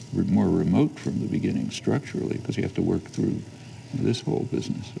is more remote from the beginning structurally, because you have to work through this whole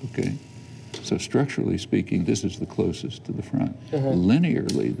business, okay? So structurally speaking, this is the closest to the front.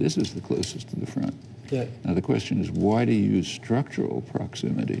 Linearly, this is the closest to the front. Yeah. Now the question is, why do you use structural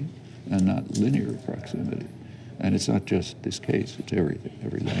proximity and not linear proximity? And it's not just this case, it's everything,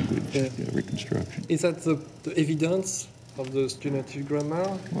 every language, every construction. Is that the evidence of the generative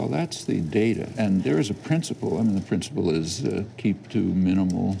grammar? Well, that's the data. And there is a principle. I mean, the principle is keep to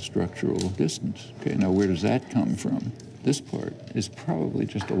minimal structural distance. Okay, now where does that come from? This part is probably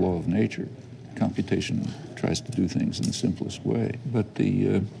just a law of nature. Computation tries to do things in the simplest way. But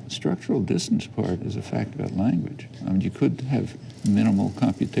the structural distance part is a fact about language. I mean, you could have minimal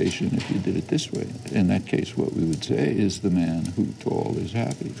computation if you did it this way. In that case, what we would say is the man who tall is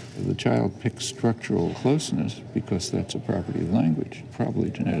happy. The child picks structural closeness because that's a property of language,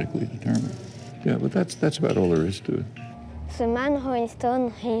 probably genetically determined. Yeah, but that's about all there is to it. The man who is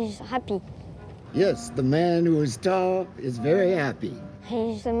tall is happy. Yes, the man who is tall is very happy.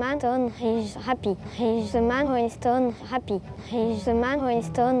 He's the man tall is happy. He's the man who is tall happy. He's the man who is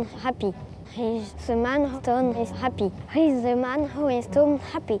tall happy. He's the man who tall is happy. He's the man who is tall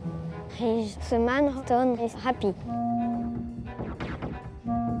happy. He's the man who tall is happy.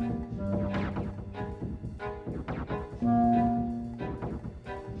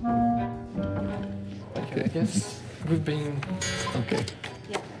 Okay. I guess we've been... Okay.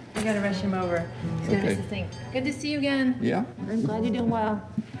 Yeah, I gotta rush him over. He's gonna miss the thing. Good to see you again. Yeah? I'm glad you're doing well.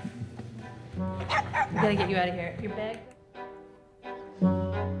 We gotta get you out of here. Your bag.